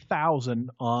 $90,000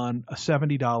 on a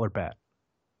 $70 bet.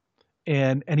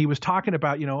 And he was talking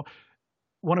about,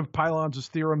 one of Pylon's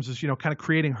theorems is, kind of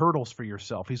creating hurdles for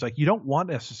yourself. He's like, you don't want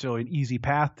necessarily an easy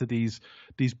path to these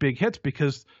big hits,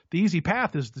 because the easy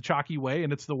path is the chalky way,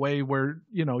 and it's the way where,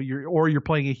 you're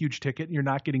playing a huge ticket and you're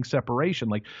not getting separation.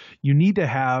 Like, you need to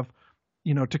have,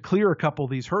 to clear a couple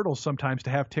of these hurdles sometimes, to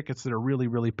have tickets that are really,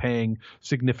 really paying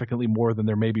significantly more than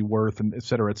they're maybe worth, and et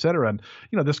cetera, et cetera. And,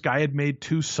 this guy had made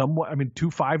two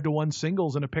 5-to-1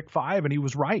 singles and a pick 5, and he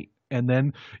was right. And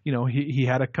then, he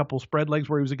had a couple spread legs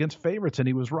where he was against favorites, and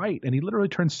he was right. And he literally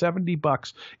turned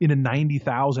 $70 into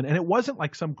 90,000. And it wasn't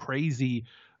like some crazy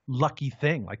lucky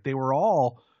thing. Like, they were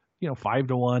all,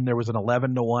 5-to-1. There was an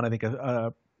 11-to-1, I think,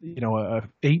 a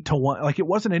 8-to-1. Like, it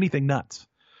wasn't anything nuts.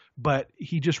 But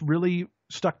he just really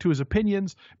stuck to his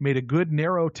opinions, made a good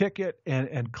narrow ticket,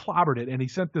 and clobbered it. And he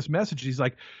sent this message. He's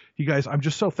like, "You guys, I'm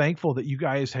just so thankful that you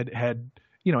guys had,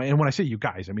 and when I say you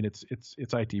guys, I mean, it's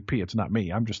ITP. It's not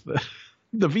me. I'm just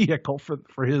the vehicle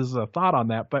for his thought on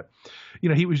that. But,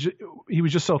 he was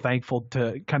just so thankful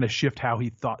to kind of shift how he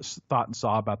thought and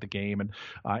saw about the game. And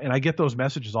I get those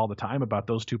messages all the time about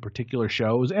those two particular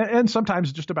shows, and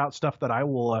sometimes just about stuff that I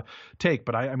will take.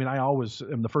 But I always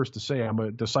am the first to say I'm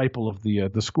a disciple of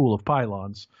the school of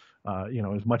Pylons,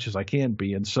 as much as I can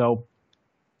be. And so,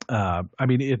 I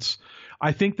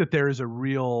think that there is a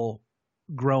real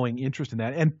growing interest in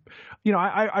that. And,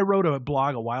 I wrote a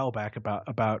blog a while back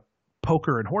about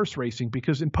poker and horse racing,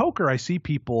 because in poker, I see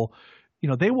people,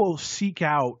 they will seek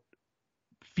out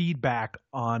feedback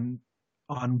on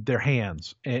their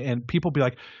hands, and people be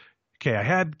like, okay, I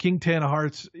had King 10 of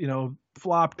hearts,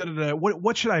 flop,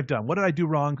 what should I have done? What did I do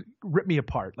wrong? Rip me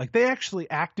apart. Like, they actually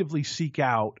actively seek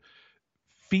out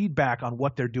feedback on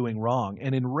what they're doing wrong.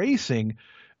 And in racing,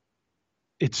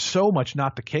 it's so much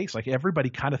not the case. Like,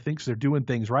 everybody kind of thinks they're doing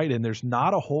things right, and there's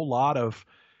not a whole lot of,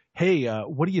 hey,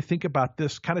 what do you think about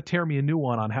this? Kind of tear me a new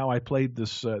one on how I played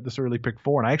this early pick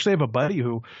 4. And I actually have a buddy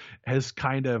who has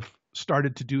kind of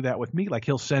started to do that with me. Like,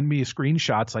 he'll send me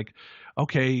screenshots like,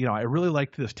 okay, I really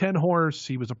liked this 10 horse.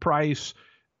 He was a price.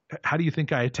 How do you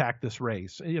think I attack this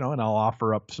race? And I'll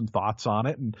offer up some thoughts on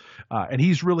it. And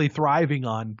he's really thriving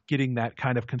on getting that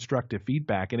kind of constructive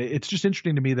feedback. And it's just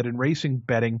interesting to me that in racing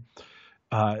betting,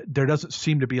 there doesn't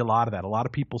seem to be a lot of that. A lot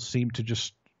of people seem to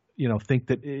just, think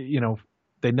that,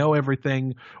 they know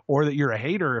everything, or that you're a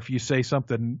hater if you say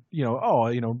something,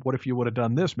 what if you would have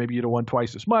done this? Maybe you'd have won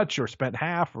twice as much, or spent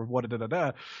half, or what,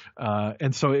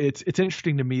 and so it's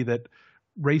interesting to me that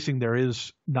racing, there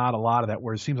is not a lot of that,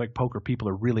 where it seems like poker people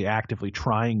are really actively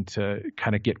trying to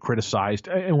kind of get criticized.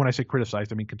 And when I say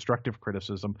criticized, I mean constructive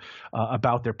criticism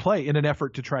about their play in an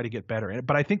effort to try to get better.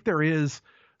 But I think there is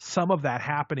some of that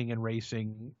happening in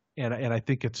racing. And I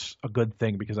think it's a good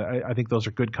thing, because I think those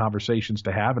are good conversations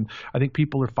to have. And I think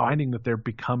people are finding that they're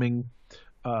becoming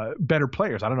better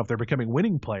players. I don't know if they're becoming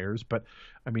winning players, but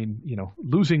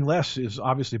losing less is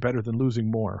obviously better than losing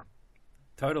more.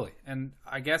 Totally. And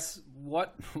I guess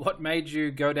what made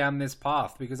you go down this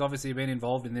path? Because obviously you've been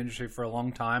involved in the industry for a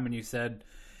long time, and you said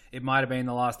it might have been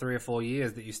the last 3 or 4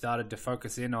 years that you started to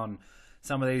focus in on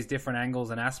some of these different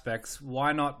angles and aspects.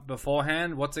 Why not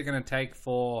beforehand? What's it going to take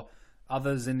for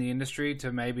others in the industry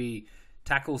to maybe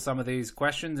tackle some of these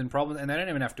questions and problems? And they don't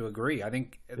even have to agree. I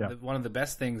think one of the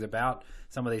best things about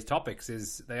some of these topics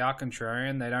is they are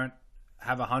contrarian. They don't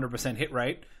have 100% hit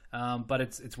rate, but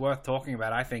it's worth talking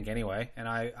about, I think, anyway. And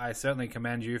I certainly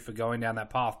commend you for going down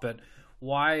that path. But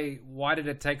why did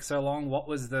it take so long? What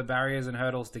was the barriers and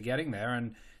hurdles to getting there?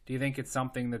 And do you think it's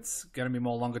something that's going to be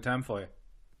more longer term for you?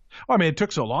 Well, it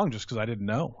took so long just because I didn't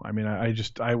know.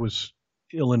 I was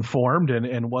ill-informed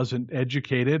and wasn't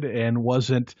educated, and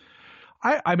wasn't,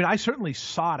 I certainly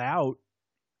sought out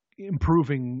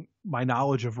improving my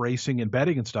knowledge of racing and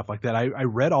betting and stuff like that. I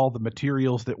read all the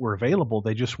materials that were available.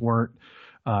 They just weren't,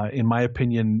 in my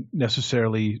opinion,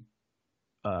 necessarily,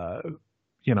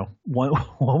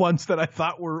 ones that I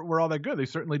thought were all that good. They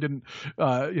certainly didn't,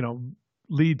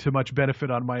 lead to much benefit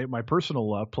on my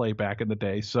personal play back in the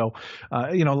day. So,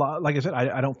 like I said,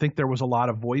 I don't think there was a lot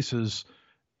of voices,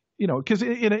 because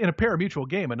in a pari-mutuel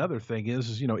game, another thing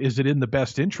is it in the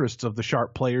best interests of the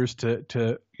sharp players to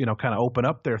kind of open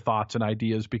up their thoughts and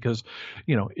ideas? Because,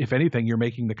 if anything, you're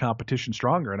making the competition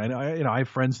stronger. And I have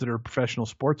friends that are professional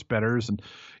sports bettors, and,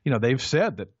 they've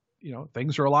said that,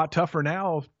 things are a lot tougher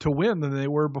now to win than they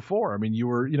were before. I mean,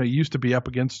 you used to be up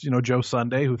against, Joe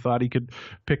Sunday, who thought he could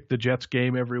pick the Jets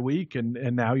game every week.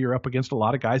 And now you're up against a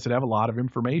lot of guys that have a lot of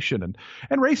information,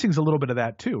 and racing's a little bit of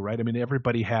that too, right? I mean,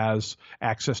 everybody has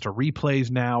access to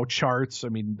replays now, charts. I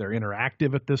mean, they're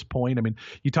interactive at this point. I mean,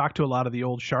 you talk to a lot of the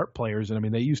old sharp players, and I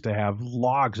mean, they used to have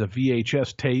logs of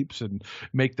VHS tapes and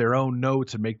make their own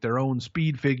notes and make their own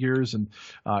speed figures. And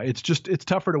it's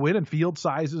tougher to win, and field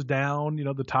size is down.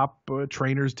 The top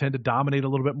trainers tend to dominate a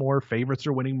little bit more. Favorites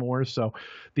are winning more. So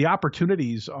the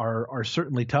opportunities are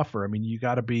certainly tougher. I mean, you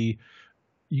got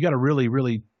to really,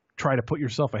 really try to put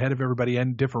yourself ahead of everybody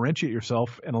and differentiate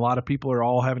yourself. And a lot of people are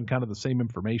all having kind of the same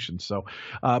information. So,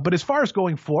 but as far as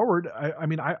going forward,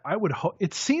 I would hope,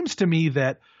 it seems to me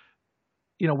that,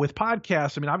 with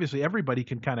podcasts, I mean, obviously everybody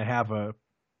can kind of have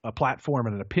a platform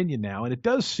and an opinion now. And it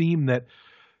does seem that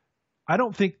I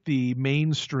don't think the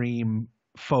mainstream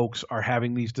folks are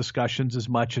having these discussions as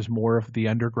much as more of the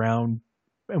underground.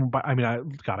 And I mean,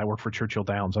 I work for Churchill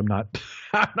Downs. I'm not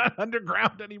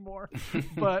underground anymore,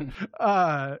 but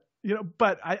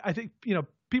but I think,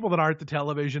 people that aren't the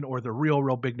television or the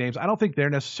real big names, I don't think they're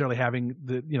necessarily having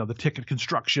the ticket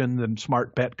construction and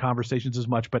smart bet conversations as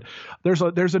much, but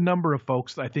there's a number of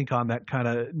folks, I think, on that kind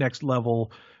of next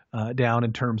level down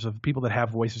in terms of people that have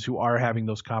voices who are having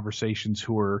those conversations,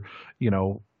 who are,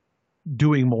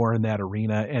 doing more in that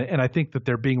arena. And I think that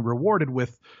they're being rewarded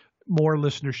with more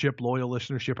listenership, loyal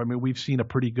listenership. I mean, we've seen a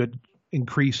pretty good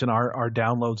increase in our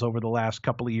downloads over the last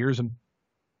couple of years. And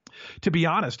to be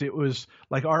honest, it was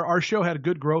like our show had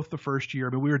good growth the first year.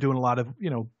 I mean, we were doing a lot of,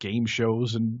 game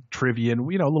shows and trivia and, a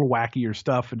little wackier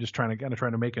stuff and just trying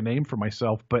to make a name for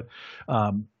myself. But,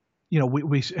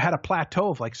 we had a plateau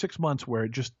of like 6 months where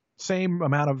it just same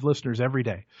amount of listeners every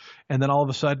day. And then all of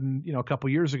a sudden, a couple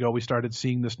of years ago, we started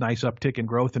seeing this nice uptick in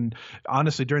growth. And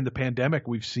honestly, during the pandemic,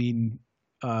 we've seen,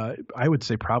 I would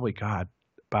say probably,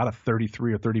 about a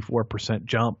 33 or 34%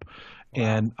 jump. Wow.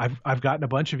 And I've gotten a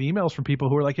bunch of emails from people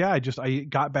who are like, yeah, I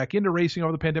got back into racing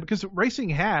over the pandemic, because racing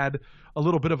had a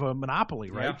little bit of a monopoly,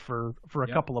 right? Yeah. For a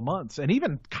couple of months, and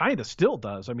even kind of still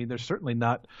does. I mean, there's certainly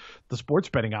not the sports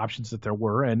betting options that there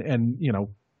were. And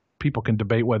people can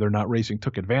debate whether or not racing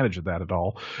took advantage of that at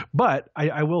all. But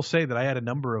I will say that I had a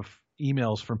number of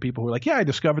emails from people who were like, yeah, I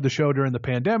discovered the show during the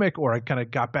pandemic, or I kind of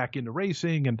got back into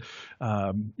racing. And,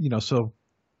 so,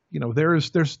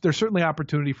 there's certainly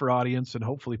opportunity for audience, and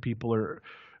hopefully people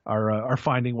are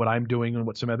finding what I'm doing and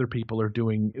what some other people are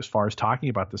doing as far as talking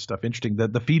about this stuff interesting.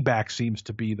 The feedback seems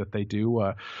to be that they do,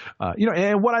 and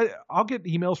I'll get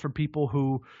emails from people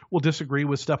who will disagree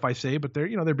with stuff I say, but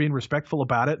they're being respectful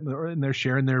about it, and they're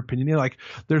sharing their opinion. Like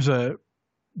there's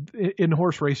in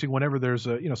horse racing, whenever there's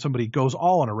somebody goes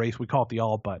all on a race, we call it the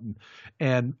all button.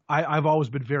 And I've always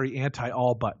been very anti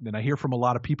all button. And I hear from a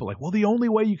lot of people like, well, the only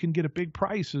way you can get a big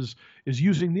price is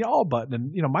using the all button.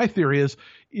 And, my theory is,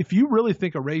 if you really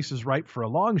think a race is ripe for a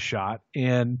long shot,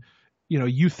 and,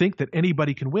 you think that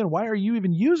anybody can win, why are you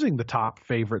even using the top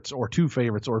favorites or two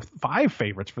favorites or five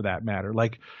favorites for that matter?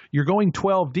 Like, you're going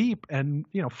 12 deep, and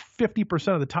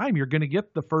 50% of the time you're going to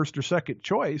get the first or second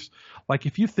choice. Like,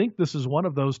 if you think this is one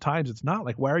of those times, it's not.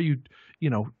 Like, why are you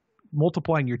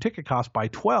multiplying your ticket cost by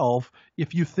 12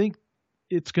 if you think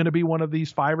it's going to be one of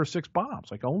these 5 or 6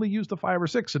 bombs? Like, only use the 5 or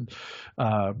 6. And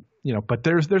but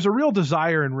there's a real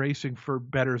desire in racing for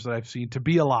bettors that I've seen to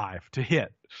be alive, to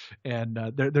hit. And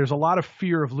there's a lot of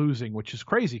fear of losing, which is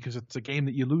crazy, because it's a game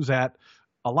that you lose at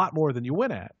a lot more than you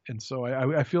win at. And so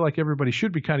I feel like everybody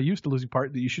should be kind of used to losing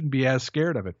part, that you shouldn't be as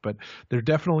scared of it. But there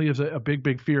definitely is a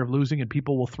big fear of losing, and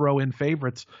people will throw in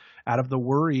favorites out of the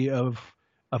worry of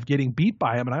getting beat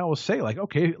by him. And I always say, like,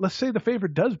 okay, let's say the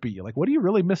favorite does beat you. Like, what are you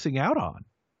really missing out on?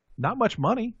 Not much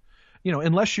money.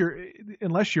 Unless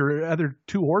your other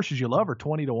two horses you love are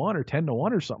 20 to 1 or 10 to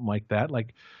 1 or something like that.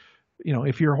 Like,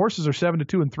 if your horses are 7 to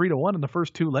 2 and 3 to 1 in the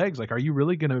first 2 legs, like, are you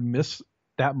really going to miss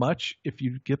that much if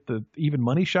you get the even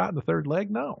money shot in the third leg?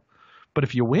 No. But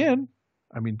if you win,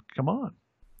 I mean, come on.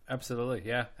 Absolutely,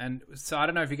 yeah. And so I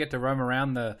don't know if you get to roam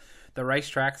around the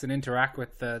racetracks and interact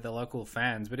with the local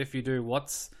fans, but if you do,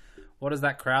 what does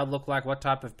that crowd look like? What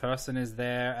type of person is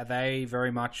there? Are they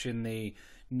very much in the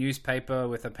newspaper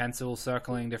with a pencil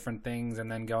circling different things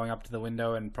and then going up to the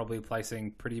window and probably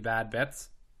placing pretty bad bets?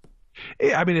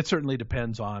 I mean, it certainly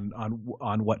depends on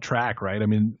what track, right? I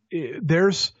mean,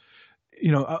 there's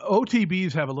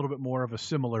OTBs have a little bit more of a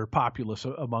similar populace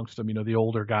amongst them. The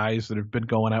older guys that have been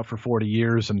going out for 40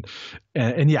 years, and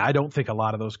yeah, I don't think a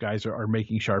lot of those guys are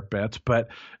making sharp bets. But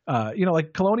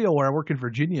like Colonial, where I work in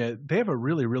Virginia, they have a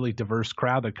really, really diverse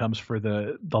crowd that comes for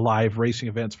the live racing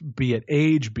events, be it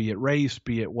age, be it race,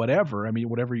 be it whatever. I mean,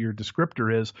 whatever your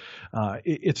descriptor is,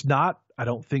 it's not. I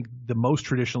don't think the most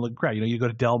traditional crowd. You go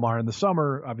to Del Mar in the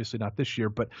summer, obviously not this year,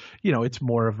 but it's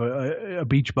more of a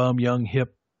beach bum, young,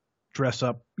 hip, dress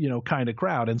up, kind of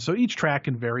crowd. And so each track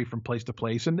can vary from place to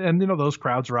place. And those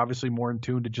crowds are obviously more in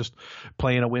tune to just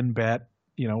playing a win bet,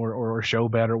 or a show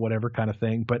bet or whatever kind of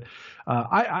thing. But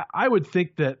I would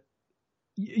think that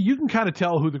you can kind of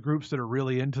tell who the groups that are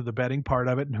really into the betting part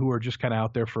of it and who are just kind of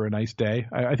out there for a nice day.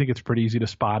 I think it's pretty easy to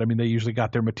spot. I mean, they usually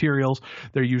got their materials.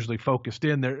 They're usually focused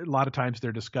in. A lot of times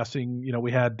they're discussing,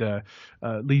 we had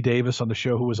Lee Davis on the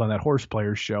show who was on that Horse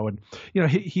Players show. And,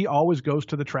 he always goes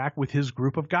to the track with his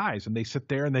group of guys, and they sit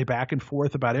there and they back and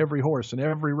forth about every horse and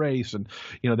every race. And,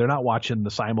 they're not watching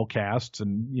the simulcasts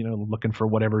and, looking for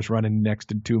whatever's running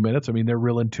next in 2 minutes. I mean, they're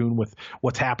real in tune with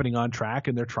what's happening on track,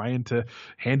 and they're trying to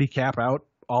handicap out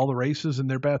all the races and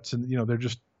their bets. And, they're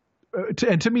just,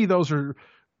 and to me, those are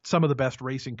some of the best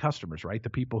racing customers, right? The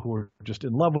people who are just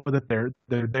in love with it. They're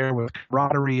there with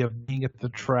camaraderie of being at the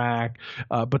track,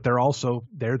 but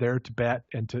they're there to bet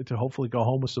and to hopefully go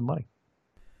home with some money.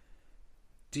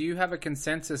 Do you have a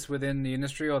consensus within the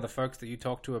industry or the folks that you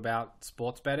talk to about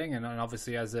sports betting? And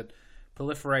obviously as it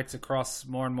proliferates across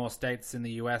more and more states in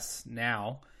the US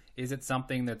now, is it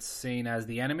something that's seen as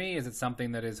the enemy? Is it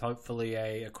something that is hopefully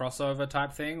a crossover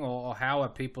type thing? Or how are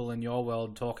people in your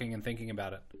world talking and thinking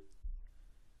about it?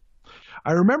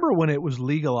 I remember when it was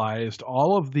legalized,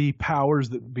 all of the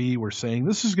powers that be were saying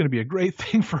this is going to be a great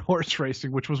thing for horse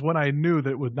racing, which was when I knew that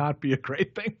it would not be a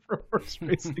great thing for horse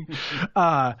racing.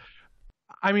 I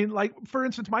mean, like, for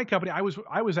instance, my company, I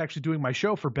was actually doing my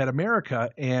show for Bet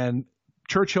America, and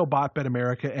Churchill bought Bet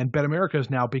America, and Bet America has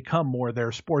now become more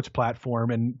their sports platform,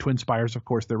 and TwinSpires, of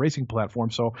course, their racing platform.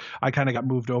 So I kind of got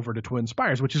moved over to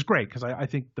TwinSpires, which is great because I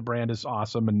think the brand is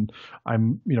awesome, and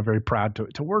I'm very proud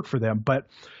to work for them. But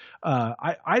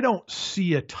I don't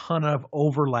see a ton of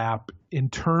overlap in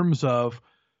terms of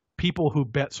people who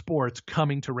bet sports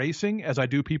coming to racing as I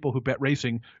do people who bet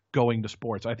racing going to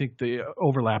sports. I think the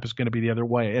overlap is going to be the other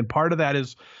way. And part of that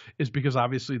is because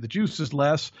obviously the juice is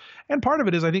less. And part of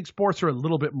it is I think sports are a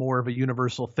little bit more of a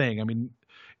universal thing. I mean,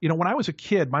 when I was a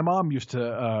kid, my mom used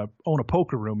to own a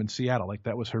poker room in Seattle. Like,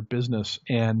 that was her business.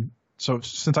 And so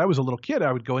since I was a little kid,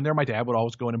 I would go in there. My dad would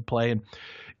always go in and play. And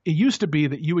it used to be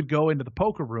that you would go into the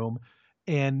poker room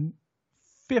and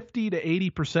 50 to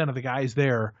 80% of the guys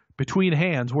there between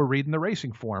hands were reading the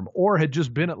racing form or had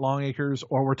just been at Longacres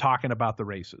or were talking about the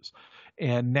races.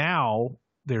 And now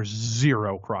there's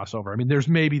zero crossover. I mean, there's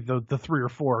maybe the 3 or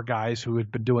 4 guys who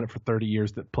had been doing it for 30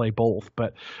 years that play both,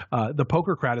 but the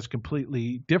poker crowd is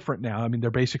completely different now. I mean,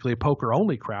 they're basically a poker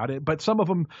only crowd, but some of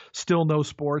them still know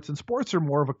sports, and sports are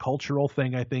more of a cultural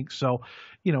thing, I think. So,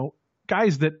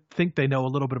 guys that think they know a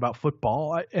little bit about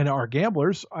football and are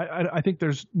gamblers, I think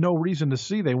there's no reason to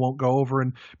see they won't go over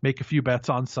and make a few bets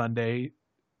on Sunday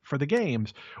for the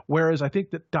games. Whereas I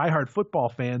think that diehard football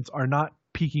fans are not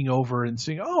peeking over and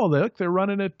seeing, oh, look, they're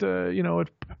running at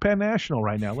Penn National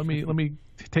right now. Let me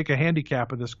take a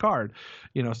handicap of this card.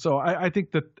 So I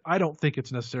think that I don't think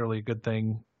it's necessarily a good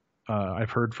thing.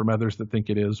 I've heard from others that think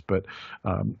it is, but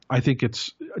I think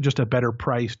it's just a better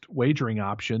priced wagering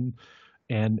option.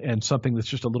 And something that's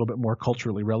just a little bit more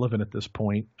culturally relevant at this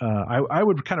point. I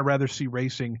would kind of rather see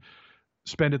racing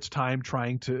spend its time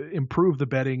trying to improve the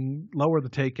betting, lower the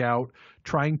takeout,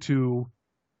 trying to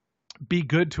be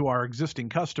good to our existing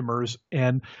customers.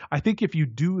 And I think if you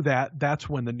do that, that's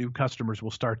when the new customers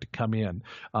will start to come in.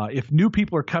 If new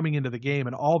people are coming into the game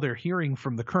and all they're hearing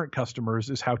from the current customers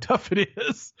is how tough it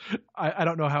is, I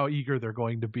don't know how eager they're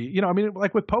going to be.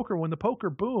 Like with poker, when the poker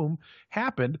boom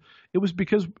happened,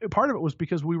 part of it was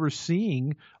because we were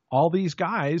seeing all these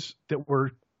guys that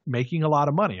were making a lot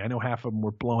of money. I know half of them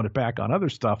were blowing it back on other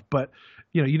stuff, but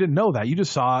you didn't know that. You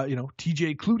just saw,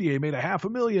 TJ Cloutier made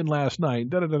 $500,000 last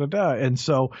night, And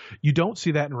so you don't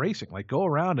see that in racing. Like, go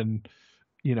around and,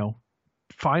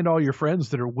 find all your friends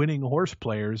that are winning horse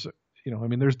players.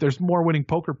 There's more winning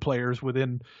poker players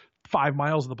within 5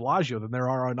 miles of the Bellagio than there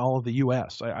are in all of the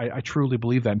U.S. I truly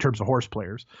believe that in terms of horse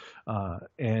players.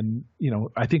 And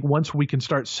I think once we can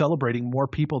start celebrating more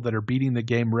people that are beating the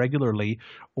game regularly,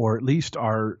 or at least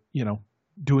are,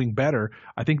 doing better,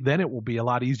 I think then it will be a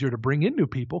lot easier to bring in new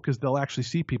people because they'll actually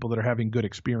see people that are having good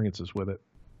experiences with it.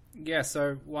 Yeah.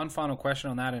 So one final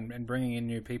question on that and bringing in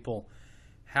new people.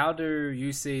 How do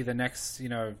you see the next,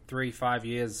 3-5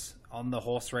 years on the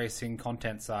horse racing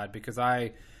content side, because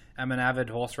I am an avid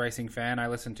horse racing fan. I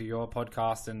listen to your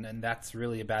podcast, and that's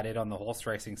really about it on the horse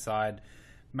racing side,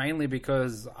 mainly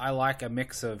because I like a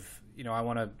mix of, I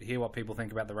want to hear what people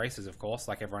think about the races, of course,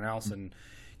 like everyone else, and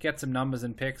get some numbers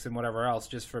and picks and whatever else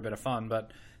just for a bit of fun.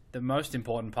 But the most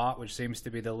important part, which seems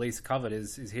to be the least covered,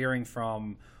 is hearing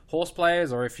from horse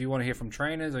players, or if you want to hear from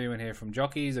trainers, or you want to hear from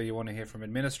jockeys, or you want to hear from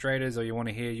administrators, or you want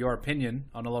to hear your opinion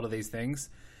on a lot of these things.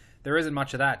 There isn't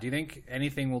much of that. Do you think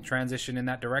anything will transition in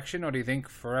that direction, or do you think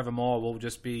forevermore will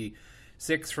just be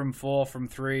 6 from 4 from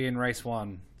 3 in race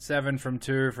 1, 7 from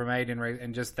 2 from 8 in race,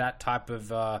 and just that type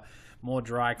of more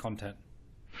dry content?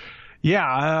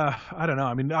 Yeah, I don't know.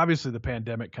 I mean, obviously the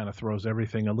pandemic kind of throws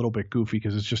everything a little bit goofy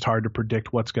because it's just hard to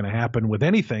predict what's going to happen with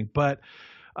anything. But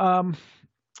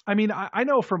I mean, I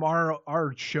know from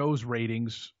our show's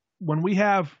ratings, when we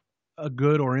have a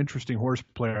good or interesting horse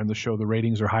player on the show, the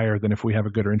ratings are higher than if we have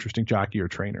a good or interesting jockey or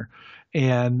trainer.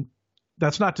 And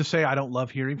that's not to say I don't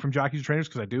love hearing from jockeys and trainers,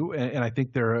 because I do, and I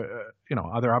think they're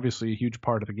they're obviously a huge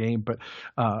part of the game. But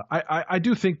I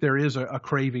do think there is a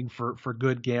craving for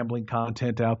good gambling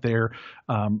content out there.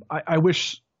 I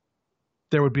wish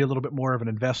there would be a little bit more of an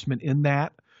investment in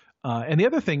that. And the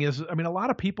other thing is, I mean, a lot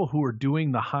of people who are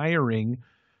doing the hiring,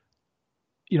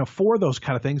 for those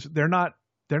kind of things, they're not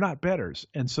bettors.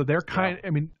 And so they're I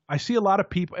mean, I see a lot of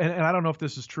people, and I don't know if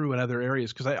this is true in other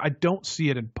areas, because I don't see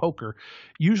it in poker.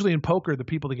 Usually in poker, the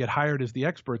people that get hired as the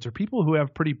experts are people who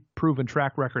have pretty proven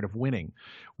track record of winning,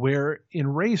 where in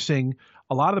racing,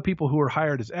 a lot of the people who are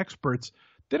hired as experts,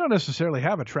 they don't necessarily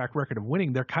have a track record of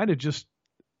winning. They're kind of just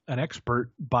an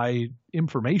expert by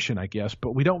information, I guess,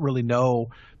 but we don't really know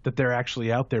that they're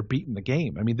actually out there beating the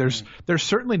game. I mean, there's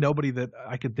certainly nobody that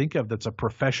I can think of that's a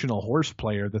professional horse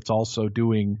player that's also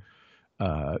doing,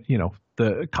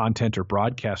 the content or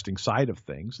broadcasting side of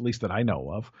things, at least that I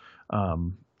know of.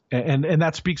 And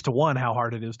that speaks to, one, how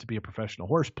hard it is to be a professional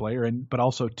horse player, but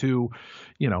also two,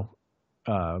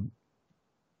 I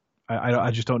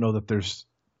just don't know that there's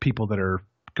people that are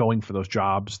going for those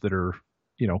jobs that are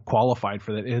qualified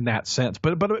for that in that sense.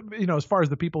 But as far as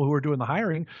the people who are doing the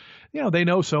hiring, they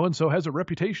know so-and-so has a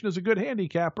reputation as a good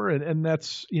handicapper, and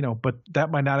that's, but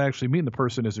that might not actually mean the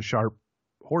person is a sharp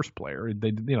horse player.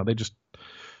 They just,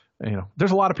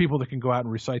 there's a lot of people that can go out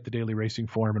and recite the daily racing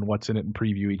form and what's in it and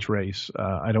preview each race.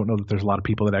 I don't know that there's a lot of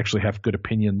people that actually have good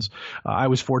opinions. I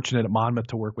was fortunate at Monmouth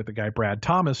to work with the guy, Brad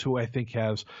Thomas, who I think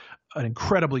has an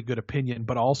incredibly good opinion,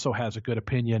 but also has a good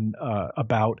opinion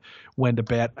about when to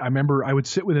bet. I remember I would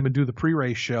sit with him and do the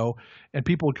pre-race show, and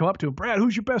people would come up to him, "Brad,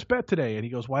 who's your best bet today?" And he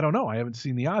goes, "Well, I don't know. I haven't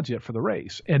seen the odds yet for the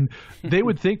race." And they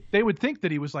would think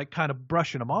that he was like kind of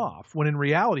brushing them off, when in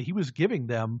reality he was giving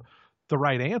them the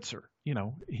right answer.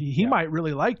 He might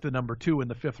really like the number 2 in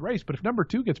the 5th race, but if number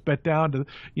 2 gets bet down to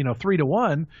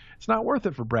 3-1, it's not worth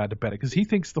it for Brad to bet it, because he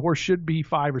thinks the horse should be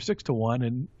 5 or 6-1,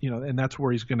 and and that's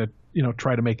where he's going to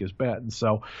try to make his bet. And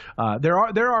so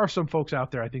there are some folks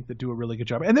out there, I think, that do a really good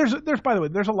job. And there's by the way,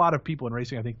 there's a lot of people in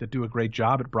racing, I think, that do a great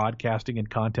job at broadcasting and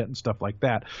content and stuff like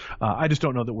that. I just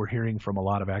don't know that we're hearing from a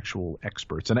lot of actual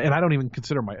experts, and I don't even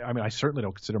consider I certainly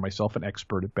don't consider myself an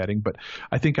expert at betting, but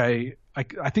I think I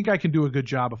can do a good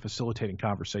job of facilitating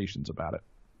conversations about it.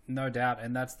 No doubt.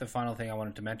 And that's the final thing I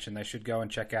wanted to mention. They should go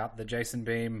and check out the Jason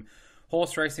Beam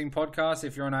Horse Racing Podcast.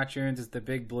 If you're on iTunes, it's the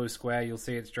big blue square. You'll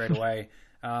see it straight away.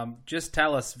 Just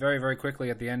tell us very, very quickly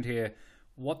at the end here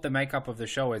what the makeup of the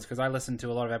show is, because I listen to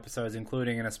a lot of episodes,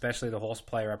 including and especially the horse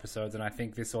player episodes, and I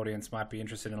think this audience might be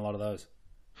interested in a lot of those.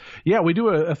 Yeah, we do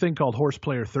a thing called Horse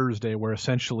Player Thursday, where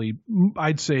essentially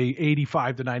I'd say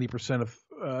 85 to 90%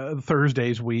 of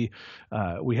Thursdays we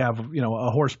have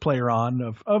a horse player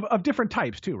on of different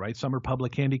types too, right? Some are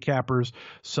public handicappers,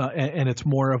 and it's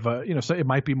more of a so it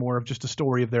might be more of just a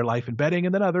story of their life in betting,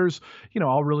 and then others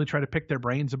I'll really try to pick their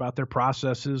brains about their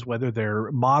processes, whether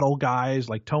they're model guys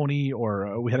like Tony,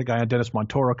 or we had a guy on, Dennis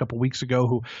Montoro, a couple weeks ago,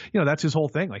 who that's his whole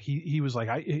thing. Like he was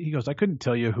like, he goes, I couldn't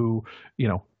tell you who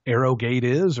Arrowgate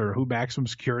is or who Maximum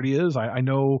Security is. I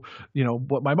know,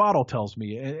 what my model tells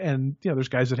me. And there's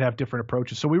guys that have different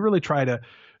approaches. So we really try to,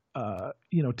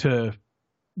 to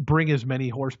bring as many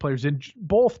horse players in,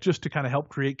 both just to kind of help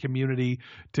create community,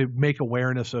 to make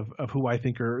awareness of who I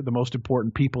think are the most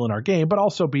important people in our game, but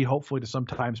also hopefully to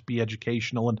sometimes be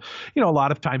educational. And, a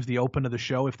lot of times the open of the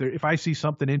show, if I see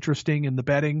something interesting in the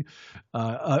betting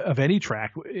of any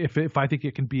track, if I think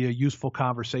it can be a useful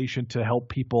conversation to help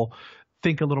people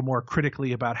think a little more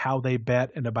critically about how they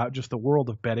bet and about just the world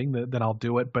of betting, then I'll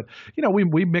do it. But,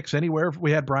 we mix anywhere.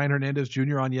 We had Brian Hernandez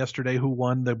Jr. on yesterday, who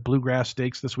won the Bluegrass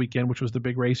Stakes this weekend, which was the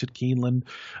big race at Keeneland.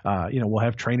 We'll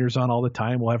have trainers on all the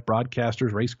time. We'll have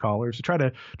broadcasters, race callers. Try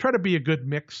to be a good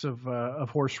mix of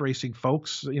horse racing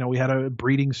folks. We had a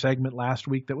breeding segment last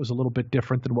week that was a little bit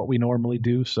different than what we normally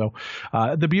do. So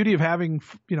the beauty of having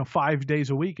 5 days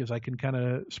a week is I can kind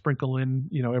of sprinkle in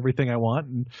everything I want.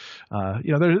 And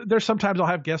there's sometimes I'll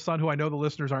have guests on who I know the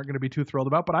listeners aren't going to be too thrilled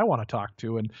about, but I want to talk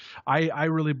to. And I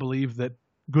really believe that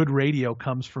good radio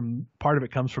comes from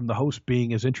the host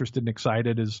being as interested and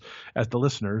excited as the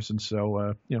listeners. And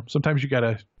so sometimes you got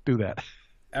to do that.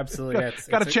 Absolutely.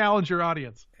 Got to challenge your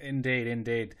audience.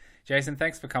 Indeed. Jason,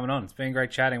 thanks for coming on. It's been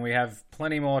great chatting. We have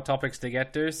plenty more topics to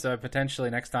get to, so potentially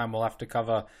next time we'll have to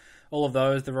cover all of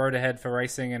those, the road ahead for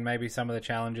racing and maybe some of the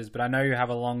challenges. But I know you have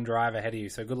a long drive ahead of you,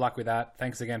 so good luck with that.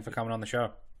 Thanks again for coming on the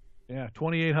show. Yeah,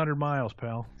 2,800 miles,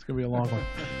 pal. It's going to be a long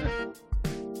one.